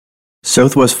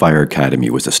Southwest Fire Academy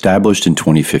was established in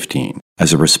 2015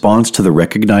 as a response to the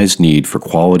recognized need for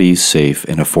quality, safe,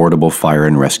 and affordable fire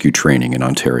and rescue training in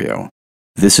Ontario.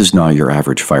 This is not your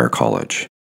average fire college.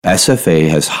 SFA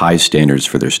has high standards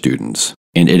for their students,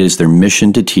 and it is their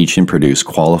mission to teach and produce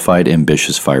qualified,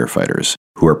 ambitious firefighters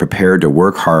who are prepared to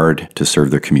work hard to serve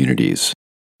their communities.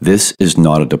 This is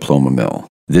not a diploma mill.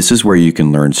 This is where you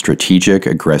can learn strategic,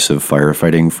 aggressive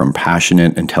firefighting from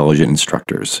passionate, intelligent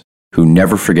instructors who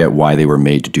never forget why they were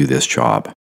made to do this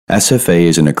job. SFA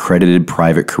is an accredited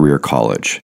private career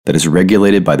college that is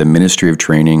regulated by the Ministry of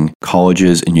Training,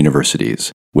 colleges, and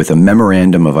universities, with a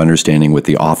memorandum of understanding with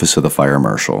the Office of the Fire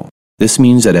Marshal. This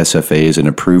means that SFA is an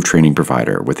approved training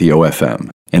provider with the OFM,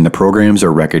 and the programs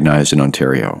are recognized in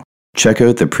Ontario. Check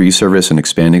out the pre-service and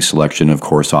expanding selection of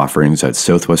course offerings at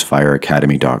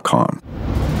southwestfireacademy.com.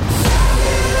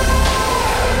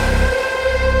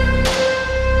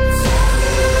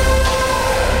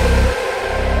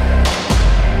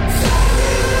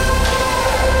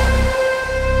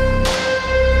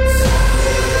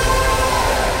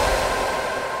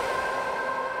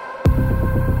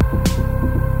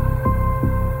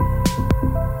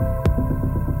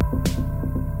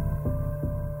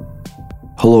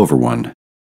 Hello everyone.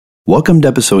 Welcome to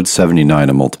episode 79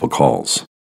 of Multiple Calls.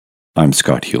 I'm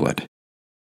Scott Hewlett.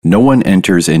 No one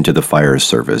enters into the fire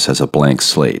service as a blank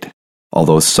slate.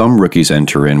 Although some rookies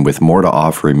enter in with more to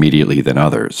offer immediately than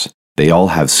others, they all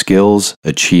have skills,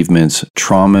 achievements,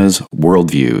 traumas,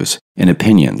 worldviews, and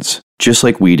opinions, just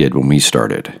like we did when we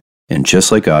started. And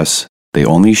just like us, they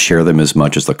only share them as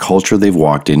much as the culture they've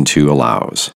walked into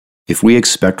allows. If we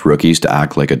expect rookies to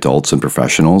act like adults and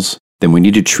professionals, then we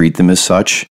need to treat them as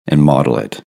such and model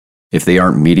it. If they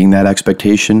aren't meeting that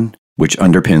expectation, which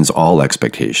underpins all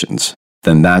expectations,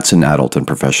 then that's an adult and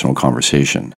professional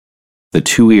conversation. The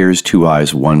 2 ears, 2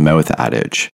 eyes, 1 mouth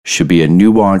adage should be a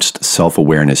nuanced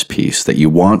self-awareness piece that you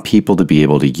want people to be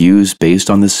able to use based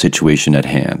on the situation at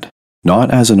hand, not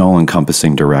as an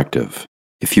all-encompassing directive.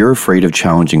 If you're afraid of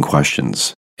challenging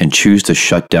questions and choose to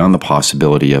shut down the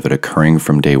possibility of it occurring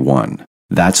from day one,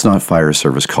 that's not fire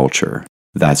service culture.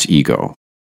 That's ego.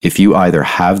 If you either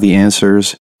have the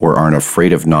answers or aren't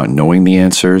afraid of not knowing the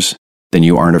answers, then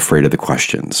you aren't afraid of the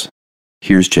questions.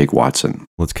 Here's Jake Watson.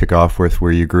 Let's kick off with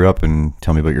where you grew up and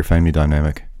tell me about your family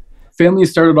dynamic. Family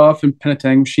started off in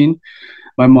Penetanguishene.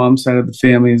 My mom's side of the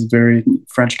family is a very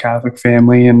French Catholic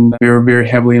family, and we were very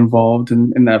heavily involved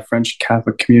in that French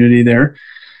Catholic community there.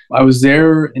 I was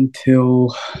there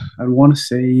until, I want to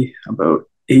say, about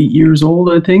 8 years old,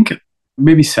 I think,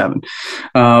 maybe 7.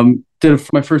 Did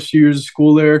my first few years of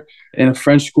school there in a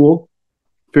French school.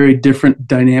 Very different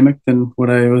dynamic than what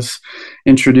I was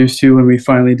introduced to when we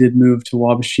finally did move to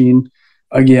Wabashine.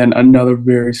 Again, another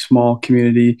very small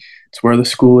community. It's where the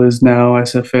school is now,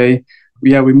 SFA.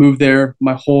 Yeah, we moved there.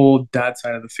 My whole dad's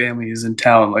side of the family is in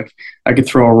town. Like, I could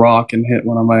throw a rock and hit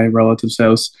one of my relatives'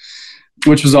 house,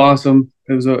 which was awesome.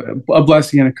 It was a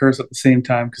blessing and a curse at the same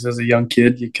time, because as a young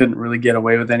kid, you couldn't really get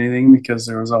away with anything because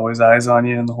there was always eyes on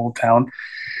you in the whole town.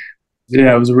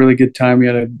 Yeah, it was a really good time. We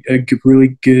had a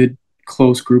really good,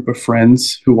 close group of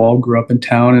friends who all grew up in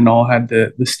town and all had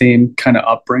the same kind of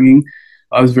upbringing.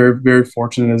 I was very, very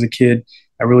fortunate as a kid.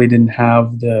 I really didn't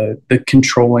have the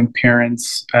controlling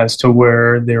parents as to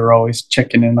where they were always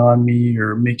checking in on me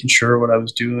or making sure what I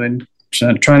was doing,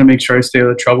 trying to make sure I stay out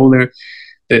of trouble.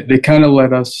 They kind of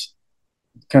let us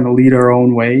kind of lead our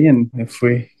own way, and if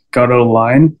we got out of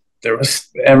line,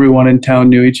 everyone in town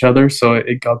knew each other, so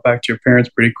it got back to your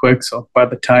parents pretty quick. So by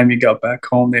the time you got back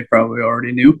home, they probably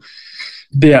already knew.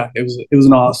 But yeah, it was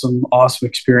an awesome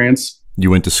experience. You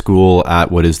went to school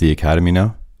at what is the academy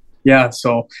now? Yeah,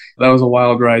 so that was a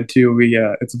wild ride too.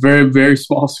 It's a very, very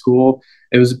small school.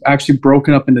 It was actually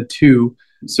broken up into 2.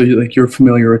 So you're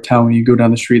familiar with town. When you go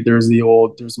down the street, there's an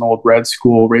old red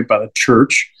school right by the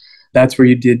church. That's where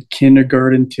you did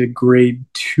kindergarten to grade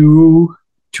 2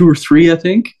 or 3, I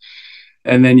think.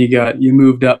 And then you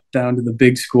moved up down to the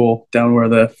big school, down where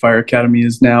the fire academy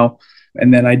is now.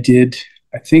 And then I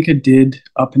think I did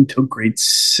up until grade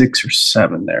 6 or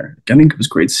 7 there. I think it was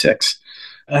grade 6.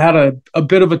 I had a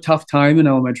bit of a tough time in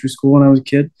elementary school when I was a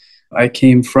kid. I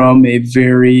came from a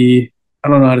very, I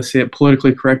don't know how to say it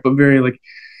politically correct, but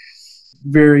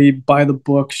very by the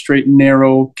book, straight and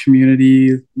narrow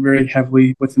community, very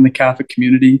heavily within the Catholic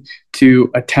community, to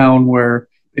a town where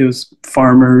it was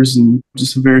farmers and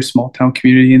just a very small town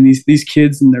community. And these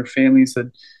kids and their families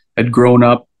had grown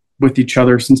up with each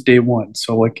other since day one.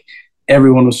 So like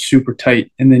everyone was super tight.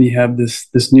 And then you have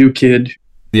this new kid.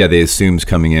 Yeah, they assumes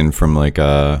coming in from like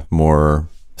a more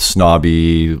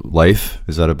snobby life.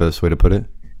 Is that a best way to put it?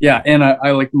 Yeah, and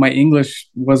I like my English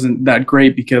wasn't that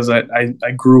great because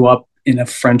I grew up in a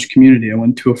French community. I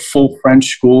went to a full French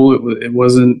school. It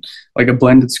wasn't like a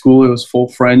blended school. It was full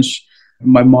French.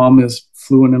 My mom is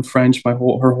fluent in French. Her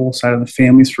whole side of the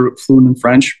family is fluent in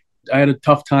French. I had a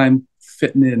tough time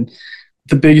fitting in.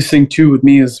 The biggest thing too with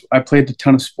me is I played a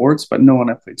ton of sports, but no one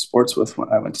I played sports with when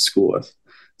I went to school with.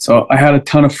 So I had a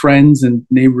ton of friends in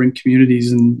neighboring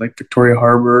communities in like Victoria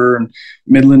Harbor and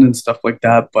Midland and stuff like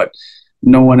that, but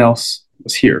no one else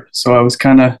was here. So I was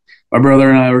kind of, my brother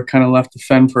and I were kind of left to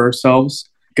fend for ourselves.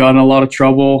 Got in a lot of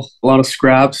trouble, a lot of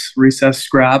scraps, recess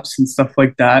scraps and stuff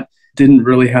like that. Didn't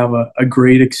really have a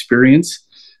great experience.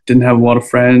 Didn't have a lot of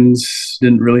friends.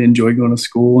 Didn't really enjoy going to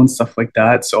school and stuff like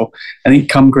that. So I think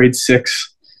come grade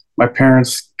 6, my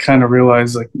parents kind of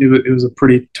realized like it was a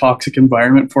pretty toxic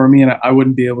environment for me, and I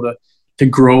wouldn't be able to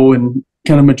grow and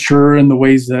kind of mature in the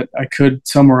ways that I could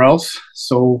somewhere else.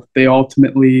 So they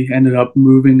ultimately ended up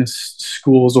moving to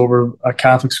schools over a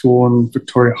Catholic school in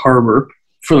Victoria Harbor.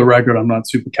 For the record, I'm not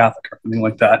super Catholic or anything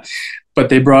like that, but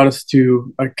they brought us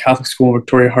to a Catholic school in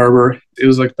Victoria Harbor. It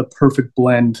was like the perfect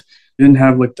blend. We didn't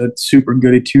have like the super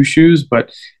goody two shoes,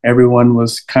 but everyone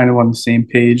was kind of on the same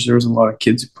page. There was a lot of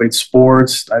kids who played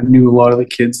sports. I knew a lot of the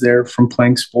kids there from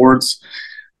playing sports.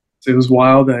 It was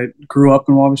wild. I grew up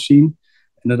in Wabashin,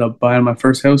 ended up buying my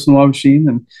first house in Wabashin,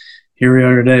 and here we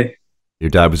are today.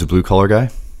 Your dad was a blue collar guy?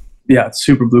 Yeah,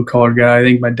 super blue collar guy. I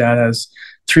think my dad has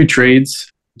 3 trades.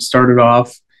 Started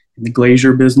off in the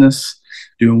glazier business,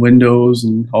 doing windows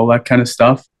and all that kind of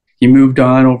stuff. He moved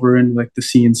on over into like the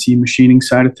CNC machining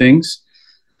side of things,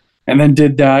 and then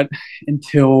did that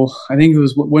until I think it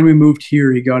was when we moved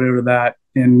here. He got out of that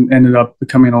and ended up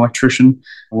becoming an electrician,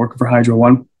 working for Hydro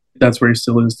One. That's where he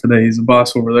still is today. He's a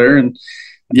boss over there, and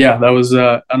yeah, that was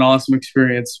an awesome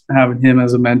experience having him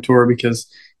as a mentor because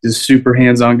he's a super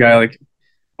hands-on guy. Like,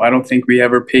 I don't think we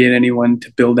ever paid anyone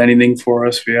to build anything for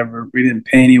us. We didn't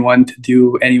pay anyone to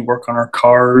do any work on our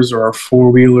cars or our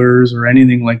 4-wheelers or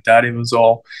anything like that. It was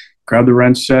all grab the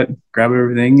wrench set, grab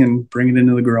everything and bring it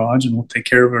into the garage and we'll take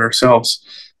care of it ourselves.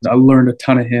 I learned a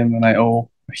ton of him, and I owe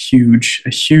a huge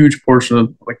portion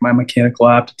of like my mechanical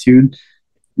aptitude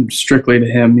strictly to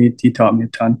him. He taught me a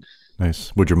ton. Nice.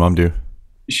 What'd your mom do?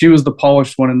 She was the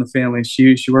polished one in the family.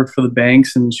 She worked for the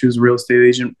banks, and she was a real estate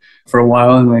agent for a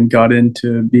while, and then got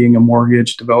into being a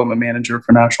mortgage development manager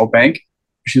for National Bank.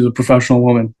 She's a professional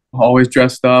woman, always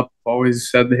dressed up, always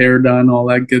had the hair done, all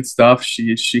that good stuff.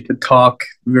 She could talk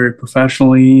very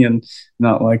professionally and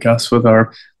not like us with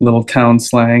our little town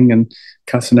slang and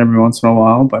cussing every once in a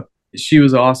while. But she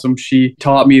was awesome. She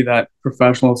taught me that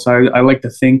professional side. I like to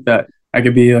think that I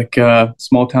could be like a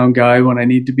small town guy when I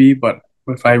need to be, but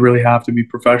if I really have to be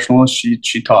professional,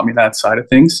 she taught me that side of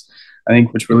things, I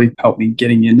think, which really helped me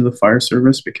getting into the fire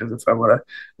service, because if I would have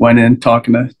went in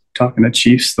talking to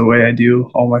chiefs the way I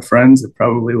do all my friends, it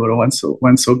probably would have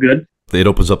went so good. It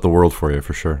opens up the world for you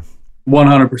for sure.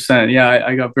 100%. Yeah,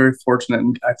 I got very fortunate,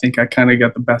 and I think I kind of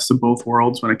got the best of both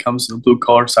worlds when it comes to the blue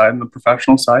collar side and the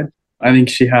professional side. I think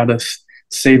she had us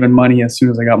saving money as soon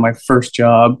as I got my first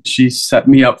job. She set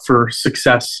me up for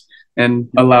success and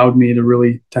allowed me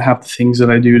to have the things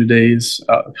that I do today is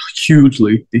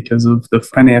hugely because of the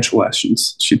financial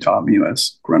lessons she taught me when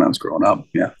I was growing up.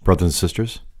 Yeah. Brothers and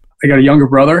sisters? I got a younger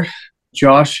brother,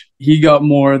 Josh. He got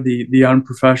more the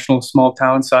unprofessional small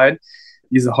town side.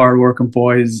 He's a hardworking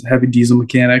boy. He's a heavy diesel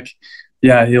mechanic.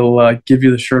 Yeah, he'll give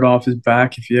you the shirt off his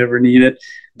back if you ever need it.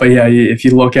 But yeah, if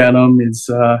you look at him, it's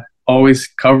always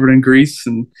covered in grease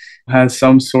and has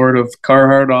some sort of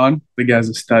Carhartt on. The guy's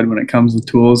a stud when it comes to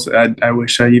tools. I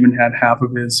wish I even had half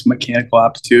of his mechanical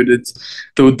aptitude. It's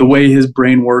the way his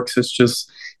brain works. It's just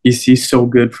he's so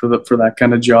good for that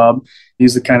kind of job.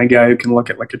 He's the kind of guy who can look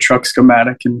at like a truck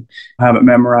schematic and have it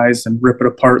memorized and rip it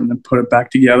apart and then put it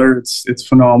back together. It's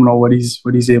phenomenal what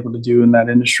he's able to do in that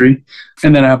industry.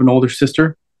 And then I have an older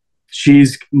sister.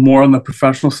 She's more on the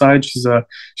professional side. She's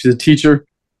a teacher.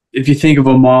 If you think of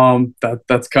a mom,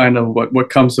 that's kind of what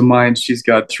comes to mind. She's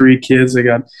got 3 kids. I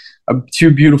got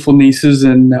 2 beautiful nieces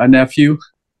and a nephew.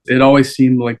 It always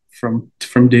seemed like from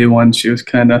day one she was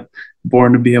kind of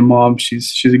born to be a mom.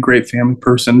 She's a great family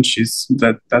person.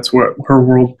 That's what her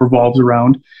world revolves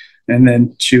around. And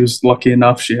then she was lucky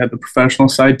enough she had the professional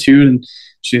side too, and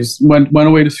she's went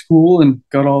away to school and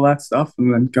got all that stuff,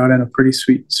 and then got in a pretty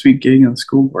sweet gig on the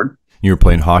school board. You were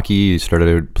playing hockey. You started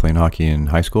out playing hockey in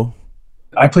high school?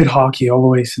 I played hockey all the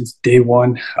way since day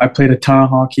one. I played a ton of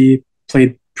hockey,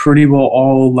 played pretty well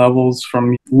all levels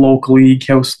from local league,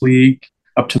 house league,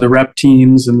 up to the rep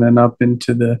teams and then up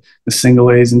into the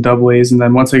single A's and double A's. And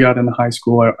then once I got into high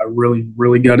school, I really,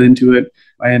 really got into it.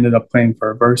 I ended up playing for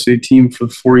our varsity team for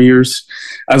 4 years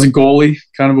as a goalie,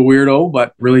 kind of a weirdo,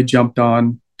 but really jumped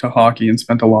on to hockey and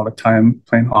spent a lot of time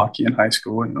playing hockey in high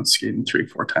school, skating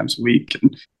 3-4 times a week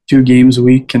and 2 games a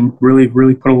week, and really,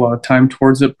 really put a lot of time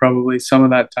towards it. Probably some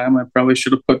of that time I probably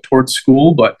should have put towards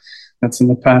school, but that's in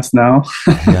the past now.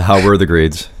 Yeah, how were the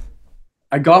grades?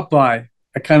 I got by.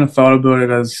 I kind of thought about it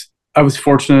as I was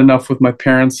fortunate enough with my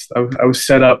parents. I was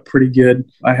set up pretty good.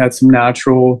 I had some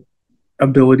natural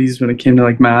abilities when it came to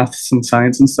like maths and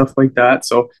science and stuff like that.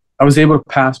 So I was able to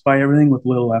pass by everything with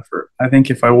little effort. I think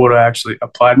if I would have actually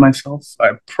applied myself,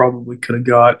 I probably could have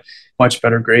got much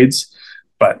better grades.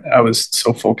 But I was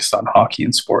so focused on hockey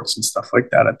and sports and stuff like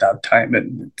that at that time,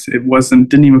 and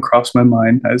didn't even cross my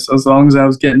mind. As long as I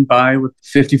was getting by with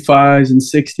 55s and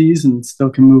 60s and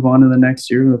still can move on to the next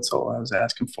year, that's all I was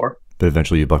asking for. But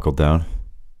eventually you buckled down?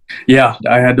 Yeah,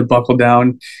 I had to buckle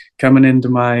down. Coming into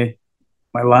my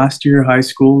last year of high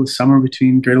school, the summer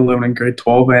between grade 11 and grade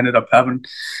 12, I ended up having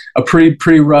a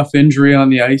pretty rough injury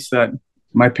on the ice that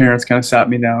my parents kind of sat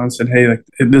me down and said, hey, like,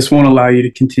 this won't allow you to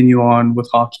continue on with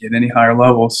hockey at any higher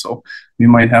level. So we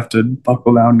might have to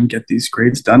buckle down and get these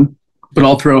grades done. But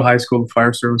all throughout high school, the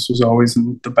fire service was always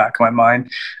in the back of my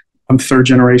mind. I'm third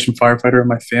generation firefighter in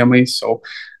my family. So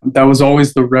that was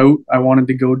always the route I wanted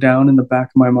to go down in the back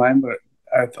of my mind. But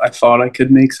I thought I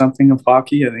could make something of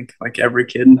hockey. I think like every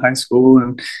kid in high school,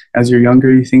 and as you're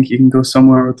younger, you think you can go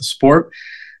somewhere with the sport.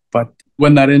 But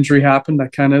when that injury happened, I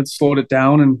kind of slowed it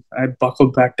down and I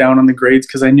buckled back down on the grades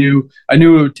because I knew it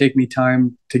would take me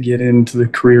time to get into the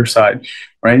career side,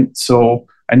 right? So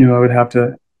I knew I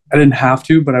didn't have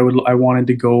to, but I wanted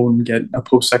to go and get a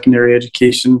post-secondary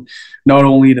education, not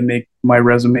only to make my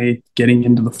resume getting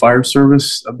into the fire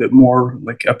service a bit more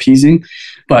like appeasing,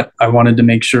 but I wanted to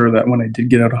make sure that when I did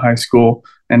get out of high school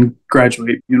and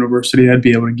graduate university, I'd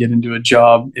be able to get into a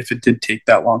job if it did take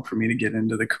that long for me to get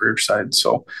into the career side.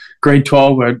 So grade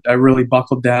 12, I really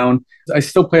buckled down. I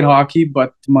still played hockey,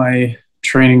 but my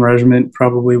training regimen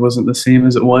probably wasn't the same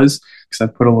as it was because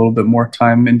I put a little bit more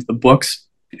time into the books.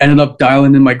 Ended up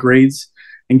dialing in my grades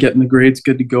and getting the grades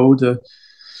good to go to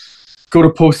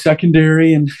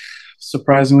post-secondary. And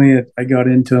surprisingly, I got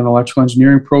into an electrical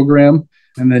engineering program.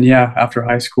 And then, after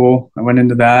high school, I went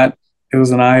into that. It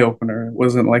was an eye-opener. It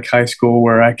wasn't like high school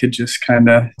where I could just kind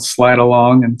of slide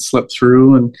along and slip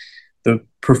through. And the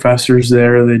professors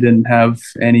there, they didn't have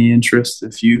any interest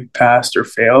if you passed or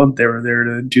failed. They were there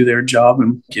to do their job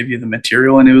and give you the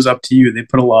material. And it was up to you. They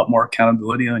put a lot more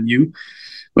accountability on you,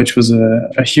 which was a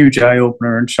huge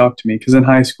eye-opener and shock to me because in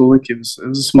high school, it was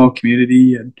a small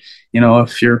community. And,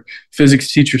 if your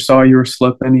physics teacher saw you were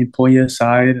slipping, he'd pull you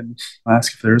aside and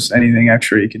ask if there's anything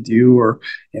extra you could do or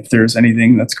if there's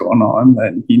anything that's going on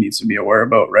that he needs to be aware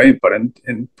about, right? But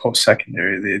in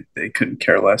post-secondary, they couldn't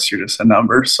care less. You're just a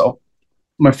number. So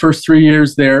my first 3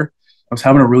 years there, I was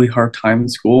having a really hard time in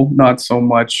school. Not so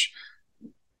much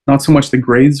the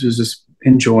grades, was just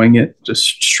enjoying it, just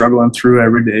struggling through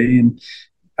every day. And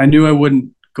I knew I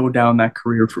wouldn't go down that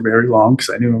career for very long because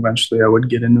I knew eventually I would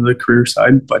get into the career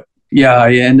side. But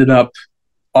I ended up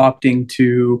opting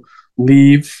to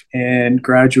leave and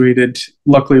graduated.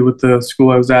 Luckily, with the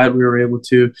school I was at, we were able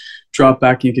to drop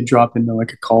back. You could drop into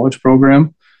like a college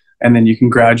program and then you can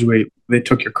graduate. They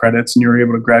took your credits and you were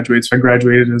able to graduate. So I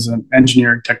graduated as an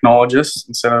engineering technologist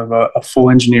instead of a full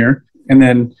engineer. And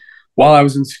then while I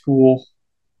was in school,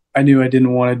 I knew I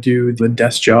didn't want to do the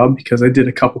desk job because I did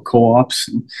a couple co-ops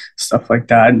and stuff like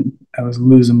that, and I was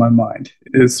losing my mind.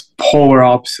 It's polar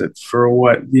opposite for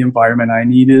what the environment I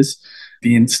need is.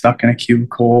 Being stuck in a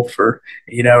cubicle for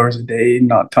 8 hours a day,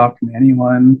 not talking to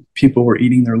anyone. People were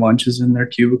eating their lunches in their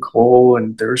cubicle,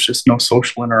 and there was just no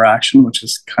social interaction, which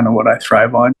is kind of what I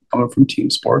thrive on, coming from team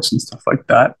sports and stuff like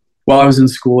that. While I was in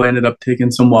school, I ended up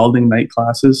taking some welding night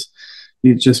classes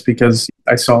just because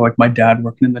I saw like my dad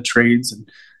working in the trades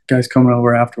and guys coming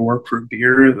over after work for a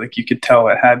beer. Like you could tell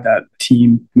it had that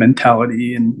team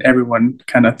mentality and everyone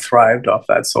kind of thrived off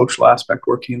that social aspect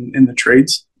working in the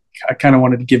trades. I kind of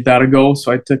wanted to give that a go.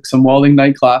 So I took some welding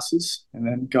night classes and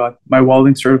then got my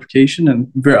welding certification. And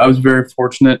I was very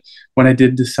fortunate when I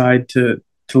did decide to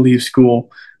leave school.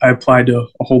 I applied to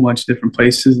a whole bunch of different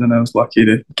places and I was lucky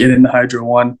to get into Hydro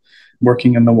One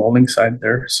working on the welding side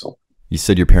there. So you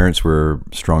said your parents were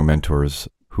strong mentors.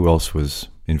 Who else was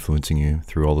influencing you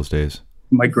through all those days?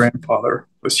 My grandfather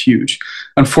was huge.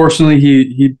 Unfortunately,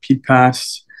 he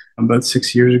passed about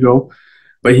 6 years ago.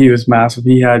 but he was massive.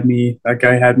 That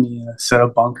guy had me in a set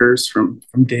of bunkers from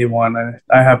day one.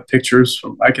 I have pictures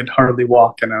from, I could hardly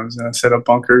walk and I was in a set of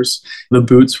bunkers. The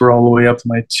boots were all the way up to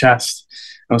my chest.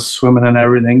 I was swimming and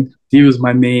everything. He was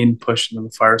my main push into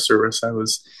the fire service. I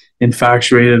was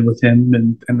infatuated with him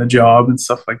and the job and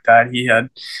stuff like that. He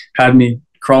had me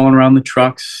crawling around the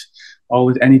trucks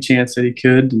always any chance that he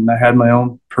could, and I had my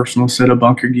own personal set of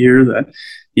bunker gear that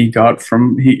he got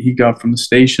from the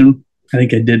station. I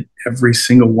think I did every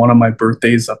single one of my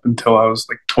birthdays up until I was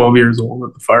like 12 years old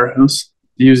at the firehouse.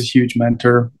 He was a huge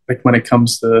mentor, like when it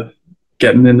comes to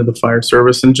getting into the fire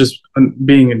service and just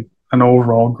being an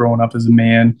overall growing up as a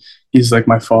man. He's like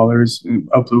my father's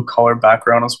a blue collar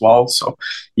background as well. So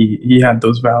he had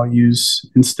those values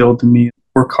instilled in me.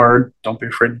 Work hard. Don't be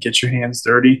afraid to get your hands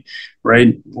dirty,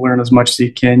 right? Learn as much as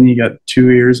you can. You got 2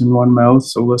 ears and 1 mouth,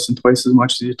 so listen twice as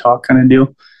much as you talk kind of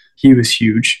deal. He was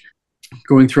huge.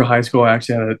 Going through high school, I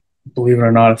actually had believe it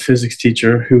or not, a physics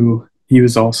teacher who he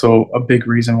was also a big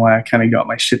reason why I kind of got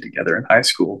my shit together in high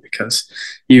school, because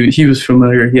he was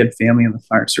familiar. He had family in the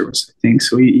fire service, I think.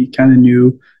 So he kind of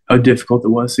knew how difficult it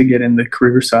was to get in the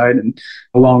career side. And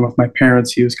along with my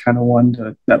parents, he was kind of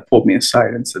one that pulled me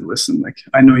aside and said, listen, like,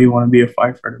 I know you want to be a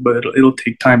firefighter, but it'll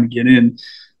take time to get in.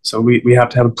 So we have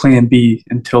to have a plan B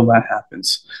until that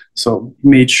happens. So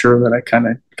made sure that I kind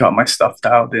of got my stuff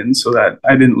dialed in so that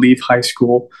I didn't leave high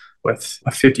school with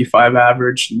a 55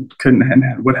 average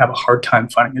and would have a hard time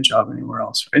finding a job anywhere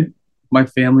else, right? My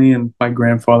family and my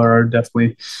grandfather are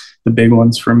definitely the big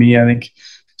ones for me. I think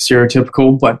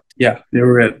stereotypical, but yeah, they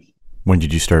were it. When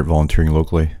did you start volunteering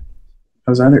locally?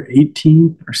 I was either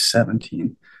 18 or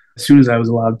 17. As soon as I was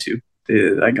allowed to,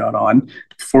 I got on.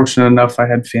 Fortunate enough, I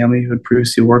had family who had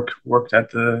previously worked at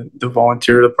the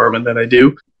volunteer department that I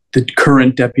do. The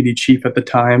current deputy chief at the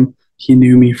time, he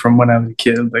knew me from when I was a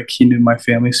kid. Like, he knew my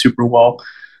family super well.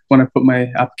 When I put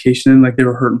my application in, like, they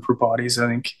were hurting for bodies. I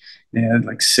think they had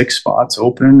like 6 spots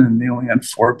open and they only had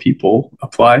 4 people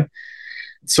apply.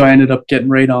 So I ended up getting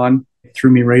right on. It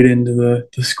threw me right into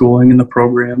the schooling and the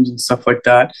programs and stuff like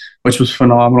that, which was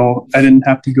phenomenal. I didn't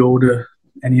have to go to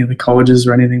any of the colleges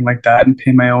or anything like that and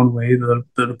pay my own way. The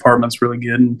department's really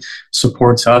good and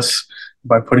supports us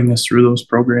by putting us through those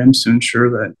programs to ensure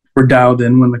that we're dialed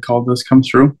in when the call does come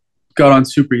through. Got on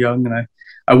super young, and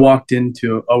I walked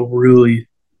into a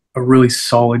really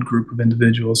solid group of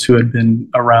individuals who had been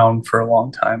around for a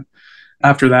long time.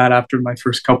 After that, after my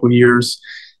first couple of years,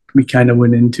 we kind of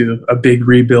went into a big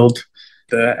rebuild.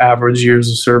 The average years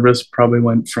of service probably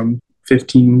went from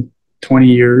 15, 20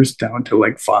 years down to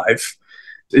like 5.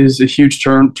 It is a huge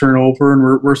turnover,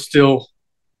 and we're still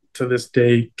to this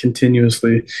day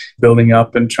continuously building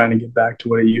up and trying to get back to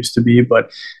what it used to be. But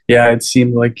yeah, it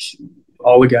seemed like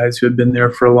all the guys who had been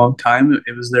there for a long time,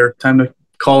 it was their time to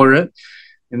collar it.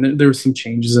 And there were some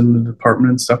changes in the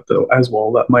department and stuff though as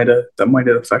well that might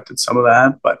have affected some of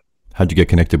that. But how'd you get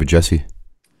connected with Jesse?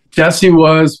 Jesse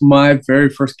was my very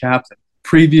first captain.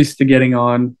 Previous to getting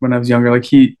on when I was younger, like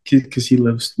because he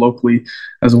lives locally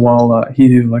as well, he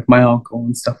knew like my uncle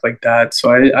and stuff like that.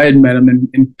 So I had met him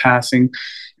in passing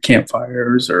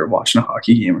campfires or watching a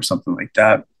hockey game or something like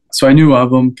that. So I knew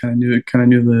of him, kind of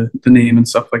knew the name and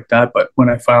stuff like that. But when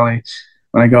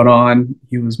I got on,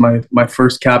 he was my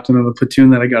first captain of the platoon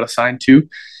that I got assigned to.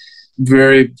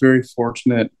 Very, very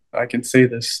fortunate. I can say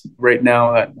this right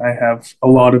now that I have a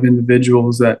lot of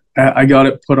individuals that I got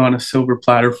it put on a silver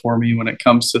platter for me when it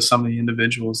comes to some of the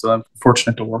individuals that I'm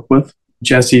fortunate to work with.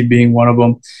 Jesse being one of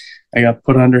them. I got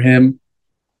put under him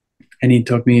and he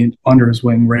took me under his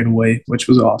wing right away, which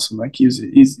was awesome. Like, he's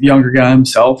a younger guy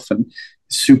himself and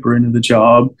super into the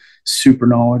job, super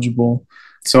knowledgeable.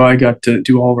 So I got to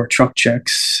do all of our truck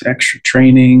checks, extra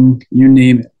training, you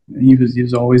name it. He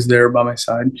was always there by my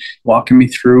side, walking me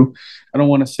through. I don't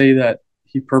want to say that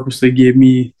he purposely gave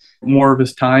me more of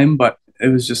his time, but it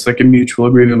was just like a mutual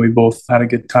agreement. We both had a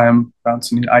good time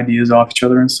bouncing ideas off each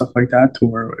other and stuff like that, to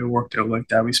where it worked out like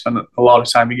that. We spent a lot of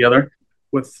time together.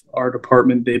 With our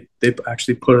department, they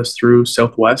actually put us through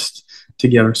Southwest to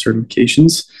get our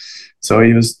certifications. So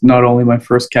he was not only my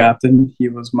first captain, he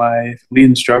was my lead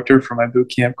instructor for my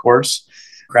boot camp course.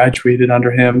 Graduated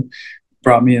under him.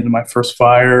 Brought me into my first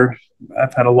fire.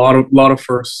 I've had a lot of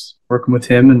firsts working with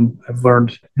him, and I've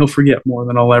learned he'll forget more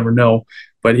than I'll ever know,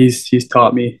 but he's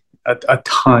taught me a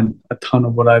ton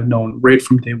of what I've known right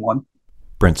from day one.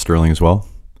 Brent Sterling as well?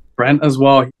 Brent as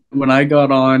well. When I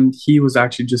got on, he was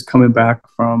actually just coming back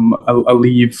from a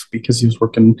leave because he was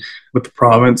working with the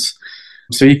province.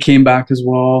 So he came back as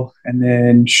well. And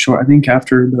then I think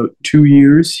after about 2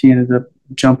 years, he ended up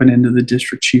jumping into the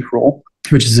district chief role,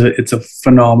 which is it's a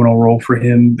phenomenal role for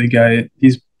him. The guy,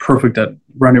 he's perfect at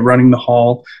running the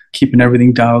hall, keeping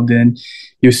everything dialed in.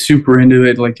 He was super into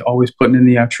it, like always putting in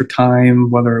the extra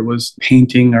time, whether it was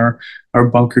painting our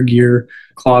bunker gear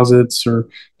closets or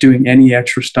doing any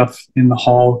extra stuff in the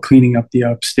hall, cleaning up the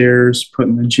upstairs,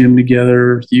 putting the gym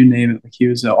together, you name it. Like he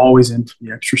was always in for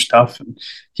the extra stuff, and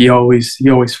he always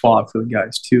fought for the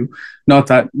guys too. Not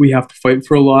that we have to fight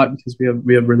for a lot because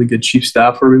we have really good chief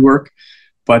staff where we work.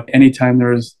 But anytime there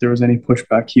was any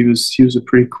pushback, he was a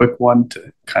pretty quick one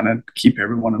to kind of keep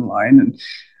everyone in line. And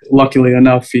luckily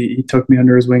enough, he took me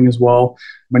under his wing as well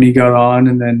when he got on.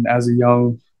 And then as a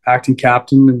young acting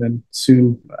captain, and then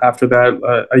soon after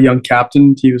that, a young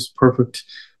captain, he was perfect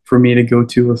for me to go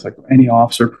to with like any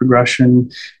officer progression,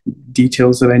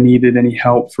 details that I needed, any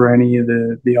help for any of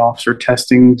the officer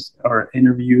testings or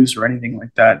interviews or anything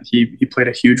like that. He played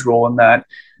a huge role in that.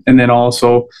 And then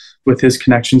also with his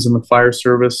connections in the fire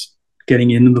service, getting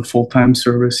into the full-time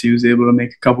service, he was able to make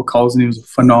a couple calls, and he was a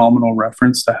phenomenal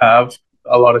reference to have.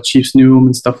 A lot of chiefs knew him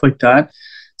and stuff like that.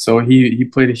 So he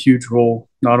played a huge role,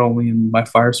 not only in my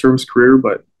fire service career,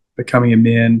 but becoming a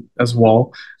man as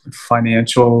well, with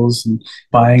financials and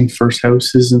buying first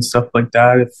houses and stuff like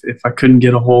that. If I couldn't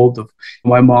get a hold of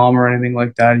my mom or anything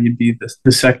like that, he'd be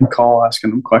the second call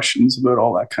asking him questions about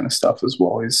all that kind of stuff as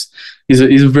well. He's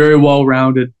a very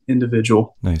well-rounded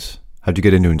individual. Nice. How'd you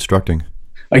get into instructing?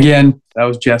 Again, that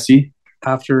was Jesse.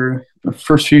 After the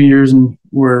first few years and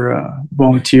we're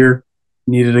volunteer,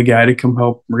 needed a guy to come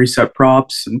help reset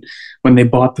props. And when they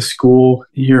bought the school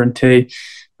here in Tay,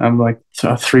 I'm like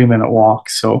a 3-minute walk.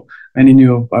 So, and he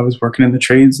knew I was working in the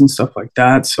trades and stuff like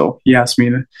that. So he asked me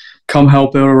to come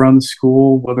help out around the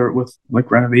school, whether it with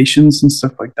like renovations and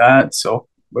stuff like that. So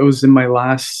it was in my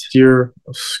last year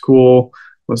of school,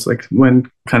 was like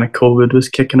when kind of COVID was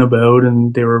kicking about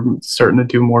and they were starting to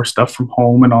do more stuff from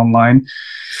home and online.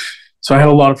 So I had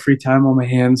a lot of free time on my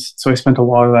hands. So I spent a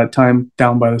lot of that time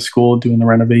down by the school doing the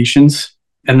renovations.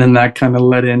 And then that kind of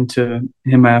led into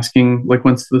him asking, like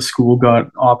once the school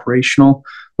got operational,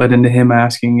 led into him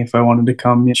asking if I wanted to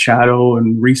come shadow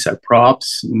and reset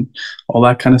props and all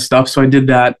that kind of stuff. So I did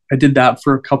that. I did that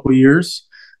for a couple of years,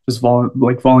 just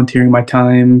volunteering my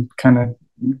time, kind of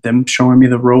them showing me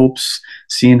the ropes,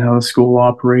 seeing how the school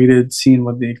operated, seeing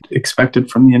what they expected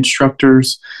from the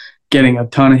instructors, getting a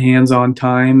ton of hands-on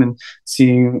time and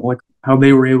seeing like how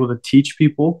they were able to teach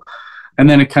people. And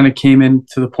then it kind of came in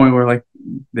to the point where like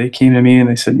they came to me and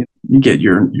they said, you get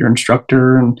your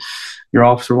instructor and your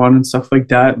officer one and stuff like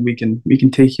that. We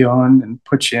can take you on and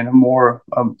put you in a more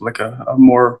a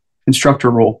more instructor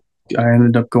role. I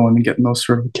ended up going and getting those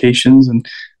certifications, and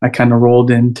I kind of rolled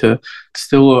into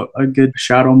still a good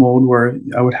shadow mode where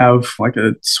I would have like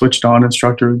a switched on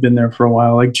instructor who'd been there for a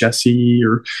while, like Jesse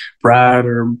or Brad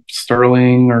or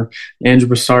Sterling or Andrew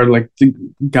Broussard, like the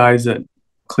guys that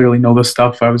clearly know the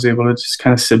stuff. I was able to just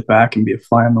kind of sit back and be a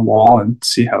fly on the wall and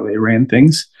see how they ran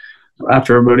things.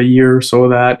 After about a year or so of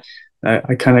that,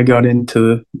 I kind of got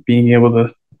into being able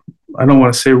to, I don't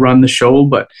want to say run the show,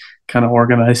 but kind of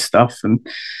organize stuff and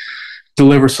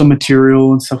deliver some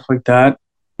material and stuff like that.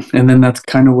 And then that's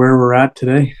kind of where we're at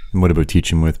today. And what about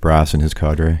teaching with Brass and his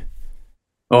cadre?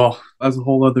 Oh, that's a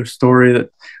whole other story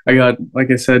that I got, like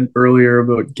I said earlier,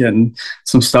 about getting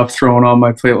some stuff thrown on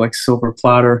my plate like silver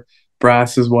platter.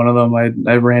 Brass is one of them.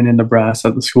 I ran into Brass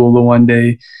at the school the one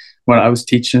day when I was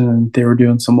teaching and they were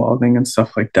doing some welding and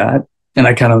stuff like that. And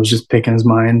I kind of was just picking his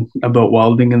mind about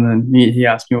welding. And then he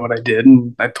asked me what I did.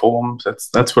 And I told him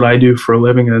that's what I do for a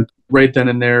living. And right then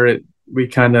and there, we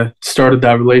kind of started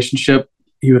that relationship.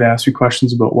 He would ask me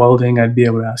questions about welding. I'd be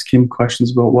able to ask him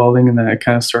questions about welding. And then it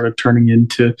kind of started turning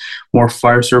into more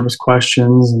fire service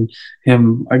questions. And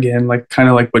him, again, like kind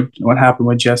of like what happened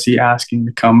with Jesse asking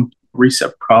to come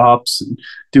reset props and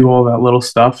do all that little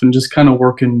stuff and just kind of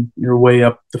working your way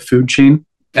up the food chain.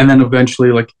 And then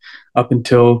eventually, like up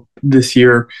until this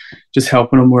year, just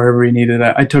helping him wherever he needed.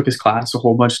 I took his class a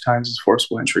whole bunch of times, his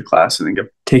forcible entry class, and then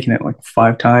kept taking it like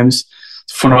 5 times.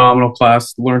 It's a phenomenal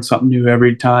class. Learn something new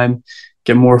every time,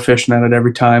 get more efficient at it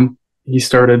every time. He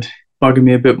started bugging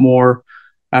me a bit more,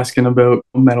 asking about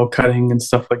metal cutting and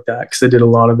stuff like that, because I did a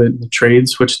lot of it in the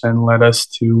trades, which then led us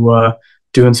to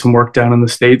doing some work down in the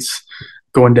States,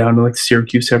 going down to like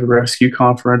Syracuse Heavy Rescue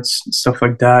Conference, stuff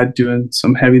like that, doing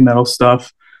some heavy metal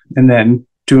stuff, and then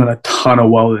doing a ton of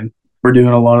welding. We're doing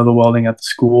a lot of the welding at the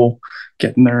school,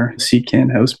 getting their C-can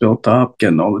house built up,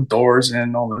 getting all the doors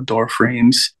in, all the door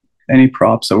frames, any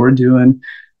props that we're doing.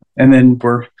 And then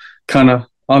we're kind of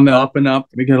on the up and up.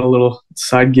 We got a little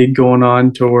side gig going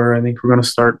on to where I think we're going to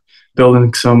start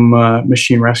building some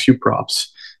machine rescue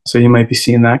props. So you might be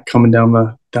seeing that coming down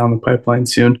the pipeline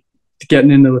soon.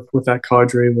 getting into with that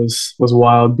cadre was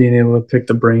wild. Being able to pick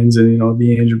the brains of,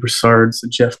 the Andrew Broussards, the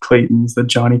Jeff Claytons, the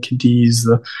Johnny Cadiz,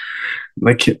 the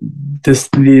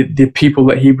people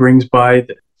that he brings by.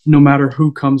 No matter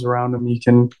who comes around him, you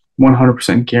can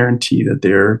 100% guarantee that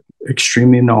they're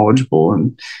extremely knowledgeable.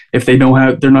 And if they're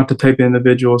not the type of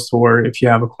individuals to where if you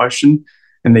have a question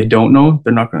and they don't know,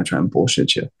 they're not going to try and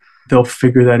bullshit you. They'll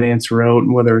figure that answer out,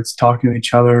 whether it's talking to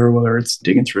each other or whether it's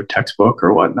digging through a textbook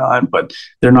or whatnot, but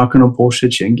they're not going to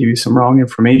bullshit you and give you some wrong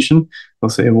information. They'll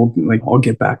say, well, I'll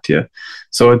get back to you.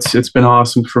 So it's been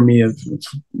awesome for me.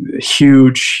 It's a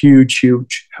huge, huge,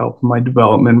 huge help in my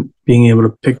development, being able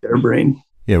to pick their brain.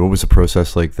 Yeah, what was the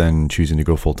process like then choosing to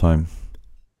go full-time?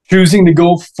 Choosing to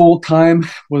go full-time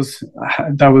was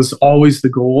always the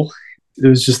goal. It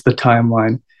was just the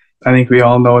timeline. I think we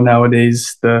all know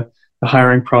nowadays the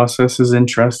hiring process is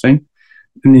interesting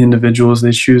and the individuals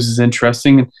they choose is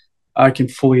interesting. And I can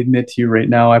fully admit to you right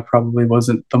now, I probably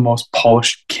wasn't the most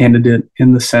polished candidate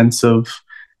in the sense of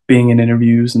being in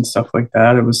interviews and stuff like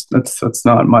that.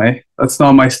 That's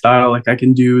not my style. Like I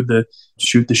can do the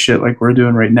shoot the shit like we're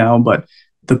doing right now, but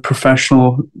the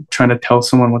professional trying to tell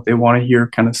someone what they want to hear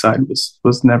kind of side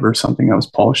was never something I was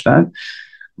polished at.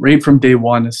 Right from day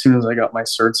one, as soon as I got my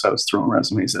certs, I was throwing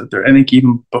resumes out there. I think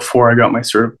even before I got my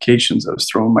certifications, I was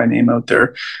throwing my name out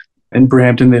there. In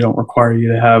Brampton, they don't require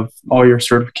you to have all your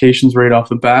certifications right off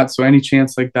the bat. So any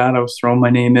chance like that, I was throwing my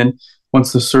name in.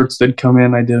 Once the certs did come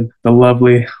in, I did the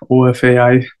lovely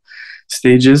OFAI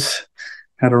stages.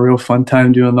 Had a real fun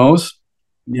time doing those.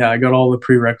 Yeah, I got all the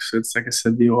prerequisites. Like I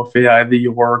said, the OFAI, the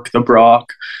York, the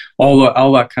Brock, all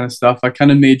that kind of stuff. I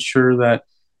kind of made sure that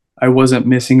I wasn't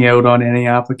missing out on any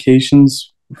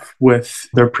applications with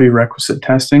their prerequisite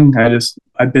testing.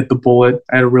 I bit the bullet.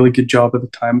 I had a really good job at the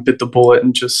time, bit the bullet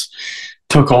and just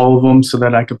took all of them so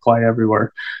that I could apply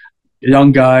everywhere. A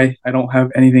young guy, I don't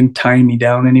have anything tying me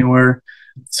down anywhere.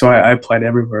 So I applied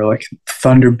everywhere, like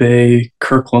Thunder Bay,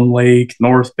 Kirkland Lake,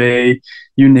 North Bay,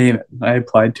 you name it. I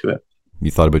applied to it. You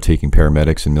thought about taking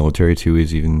paramedics and military too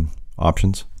as even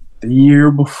options? The year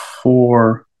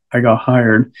before I got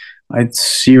hired, I'd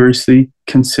seriously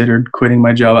considered quitting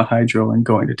my job at Hydro and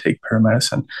going to take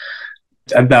paramedicine.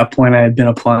 At that point, I had been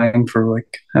applying for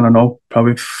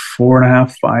probably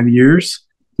 4.5, 5 years.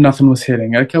 Nothing was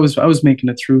hitting. I was making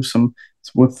it through some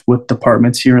with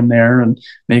departments here and there and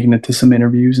making it to some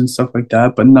interviews and stuff like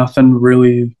that, but nothing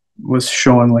really was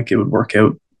showing like it would work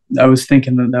out. I was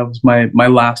thinking that was my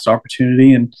last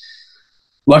opportunity, and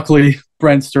luckily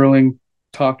Brent Sterling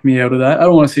talked me out of that. I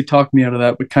don't want to say talked me out of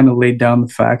that, but kind of laid down the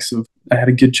facts of I had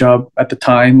a good job at the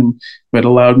time and it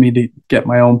allowed me to get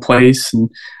my own place. And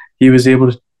he was able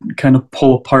to kind of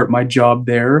pull apart my job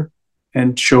there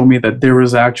and show me that there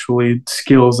was actually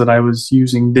skills that I was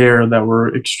using there that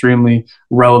were extremely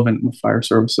relevant in the fire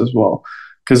service as well.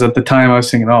 Because at the time I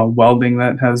was thinking, welding,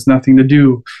 that has nothing to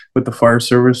do with the fire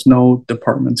service. No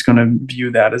department's going to view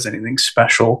that as anything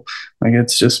special. Like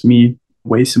it's just me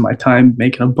wasting my time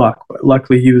making a buck. But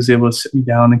luckily he was able to sit me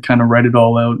down and kind of write it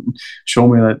all out and show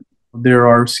me that there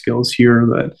are skills here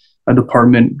that a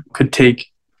department could take.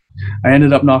 I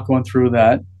ended up not going through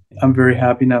that. I'm very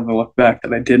happy now that I look back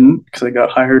that I didn't, because I got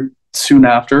hired soon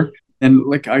after. And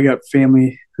I got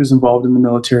family who's involved in the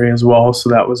military as well, so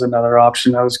that was another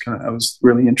option. I was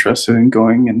really interested in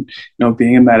going and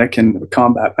being a medic and a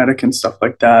combat medic and stuff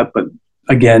like that. But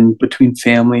again, between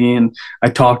family, and I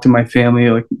talked to my family,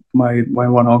 like my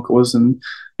one uncle was in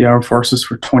the armed forces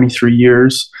for 23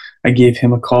 years. I gave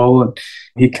him a call and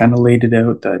he kind of laid it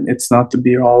out that it's not the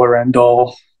be all or end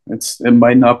all. It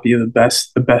might not be the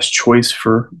best choice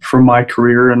for my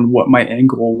career and what my end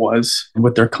goal was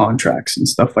with their contracts and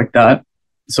stuff like that.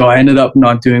 So I ended up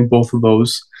not doing both of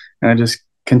those, and I just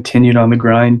continued on the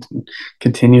grind, and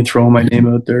continued throwing my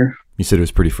name out there. You said it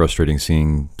was pretty frustrating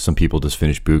seeing some people just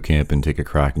finish boot camp and take a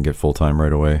crack and get full-time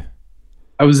right away.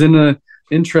 I was in an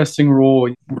interesting role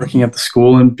working at the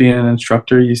school and being an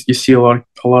instructor. You see a lot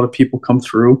of people come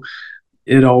through.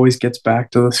 It always gets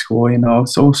back to the school,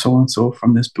 so-and-so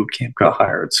from this boot camp got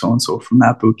hired, so-and-so from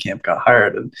that boot camp got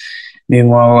hired. And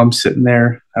meanwhile, I'm sitting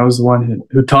there. I was the one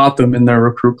who taught them in their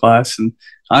recruit class, and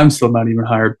I'm still not even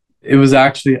hired. It was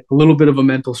actually a little bit of a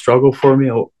mental struggle for me,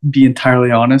 I'll be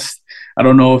entirely honest. I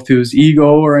don't know if it was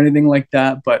ego or anything like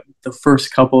that, but the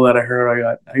first couple that I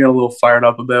heard, I got a little fired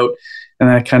up about. And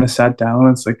I kind of sat down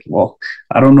and it's like, well,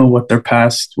 I don't know what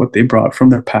they brought from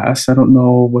their past. I don't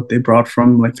know what they brought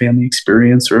from like family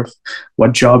experience or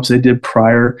what jobs they did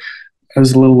prior. I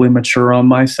was a little immature on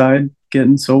my side,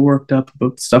 getting so worked up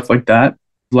about stuff like that.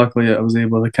 Luckily, I was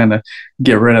able to kind of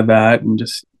get rid of that, and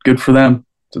just good for them.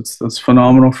 that's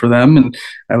phenomenal for them. And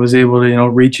I was able to,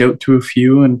 reach out to a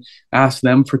few and ask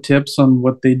them for tips on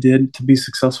what they did to be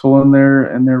successful in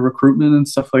their recruitment and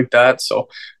stuff like that. So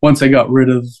once I got rid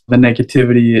of the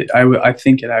negativity, I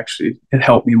think it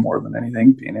helped me more than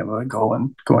anything, being able to go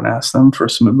and ask them for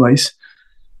some advice.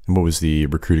 And what was the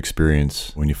recruit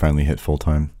experience when you finally hit full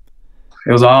time?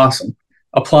 It was awesome.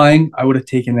 Applying, I would have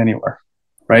taken anywhere,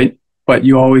 right? But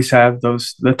you always have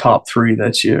the top three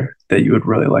that you would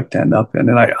really like to end up in.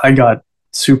 And I got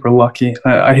super lucky.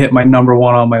 I hit my number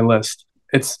one on my list.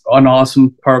 It's an awesome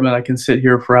department. I can sit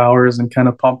here for hours and kind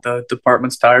of pump the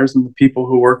department's tires and the people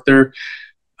who work there.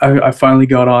 I finally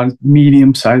got on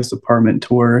medium-sized department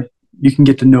to where you can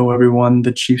get to know everyone,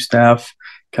 the chief staff,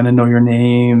 kind of know your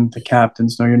name, the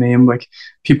captains know your name, like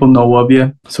people know of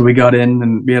you. So we got in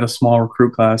and we had a small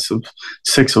recruit class of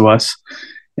 6 of us.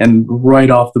 And right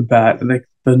off the bat, like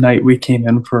the night we came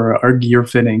in for our gear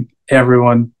fitting,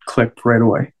 everyone clicked right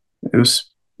away. It was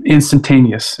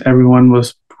instantaneous. Everyone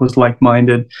was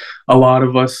like-minded. A lot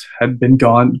of us had been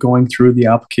going through the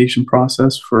application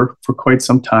process for quite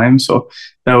some time. So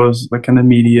that was like an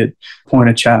immediate point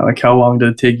of chat. Like, how long did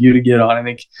it take you to get on? I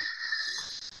think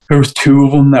there was 2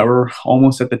 of them that were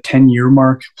almost at the 10-year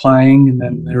mark applying. And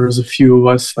then there was a few of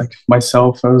us, like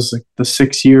myself, I was like the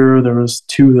 6-year. There was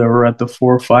 2 that were at the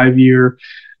 4 or 5-year.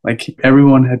 Like,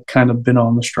 everyone had kind of been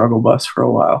on the struggle bus for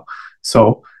a while.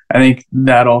 So I think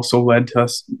that also led to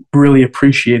us really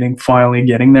appreciating finally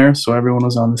getting there. So everyone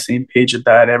was on the same page at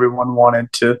that. Everyone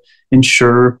wanted to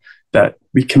ensure that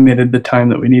we committed the time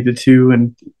that we needed to,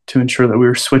 and to ensure that we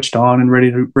were switched on and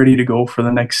ready to go for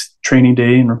the next training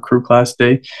day and recruit class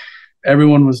day.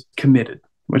 Everyone was committed,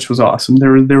 which was awesome.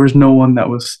 There was no one that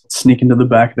was sneaking to the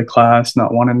back of the class,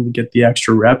 not wanting to get the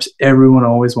extra reps. Everyone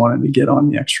always wanted to get on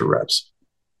the extra reps,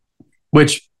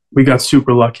 which we got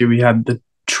super lucky. We had the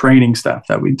training staff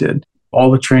that we did.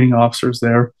 All the training officers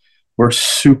there were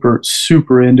super,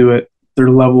 super into it. Their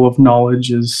level of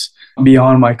knowledge is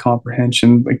beyond my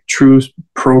comprehension, like true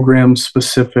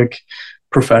program-specific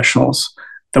professionals.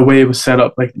 The way it was set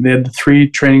up, like they had the 3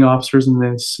 training officers and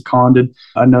then seconded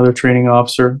another training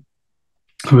officer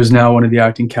who is now one of the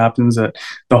acting captains at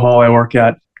the hall I work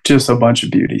at. Just a bunch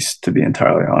of beauties, to be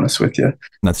entirely honest with you. And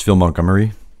that's Phil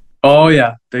Montgomery? Oh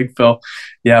yeah, big Phil.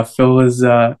 Yeah, Phil's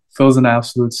an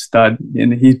absolute stud,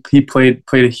 and he played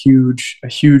a huge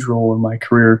role in my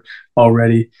career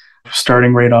already.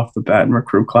 Starting right off the bat in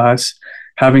recruit class,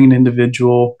 having an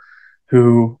individual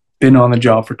who been on the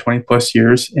job for 20 plus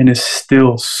years and is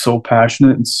still so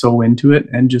passionate and so into it,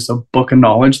 and just a book of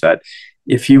knowledge that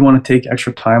if you want to take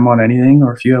extra time on anything,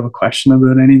 or if you have a question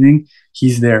about anything,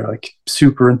 he's there, like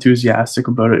super enthusiastic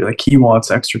about it. Like, he wants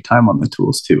extra time on the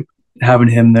tools too. Having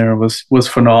him there was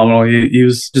phenomenal. He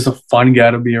was just a fun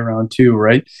guy to be around too,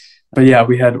 right? But yeah,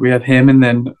 we had him, and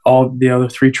then all the other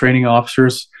 3 training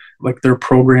officers, like their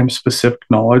program specific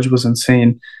knowledge was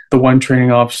insane. The one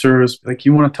training officer is like,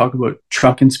 you want to talk about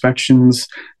truck inspections,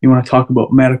 you want to talk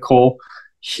about medical,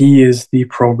 he is the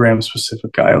program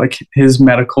specific guy. Like, his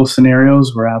medical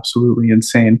scenarios were absolutely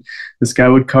insane. This guy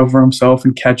would cover himself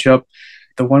and catch up.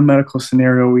 The one medical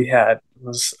scenario we had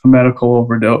was a medical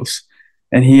overdose,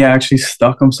 and he actually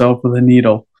stuck himself with a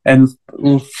needle and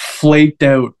flaked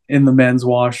out in the men's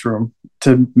washroom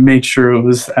to make sure it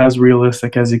was as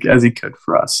realistic as he could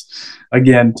for us.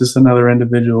 Again, just another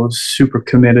individual who's super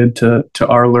committed to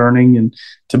our learning and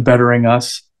to bettering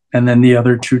us. And then the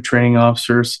other 2 training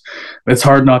officers, it's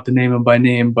hard not to name them by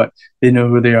name, but they know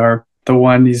who they are. The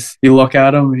one, you look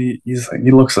at him and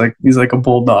he looks like he's like a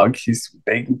bulldog. He's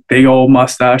big old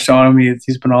mustache on him.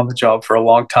 He's been on the job for a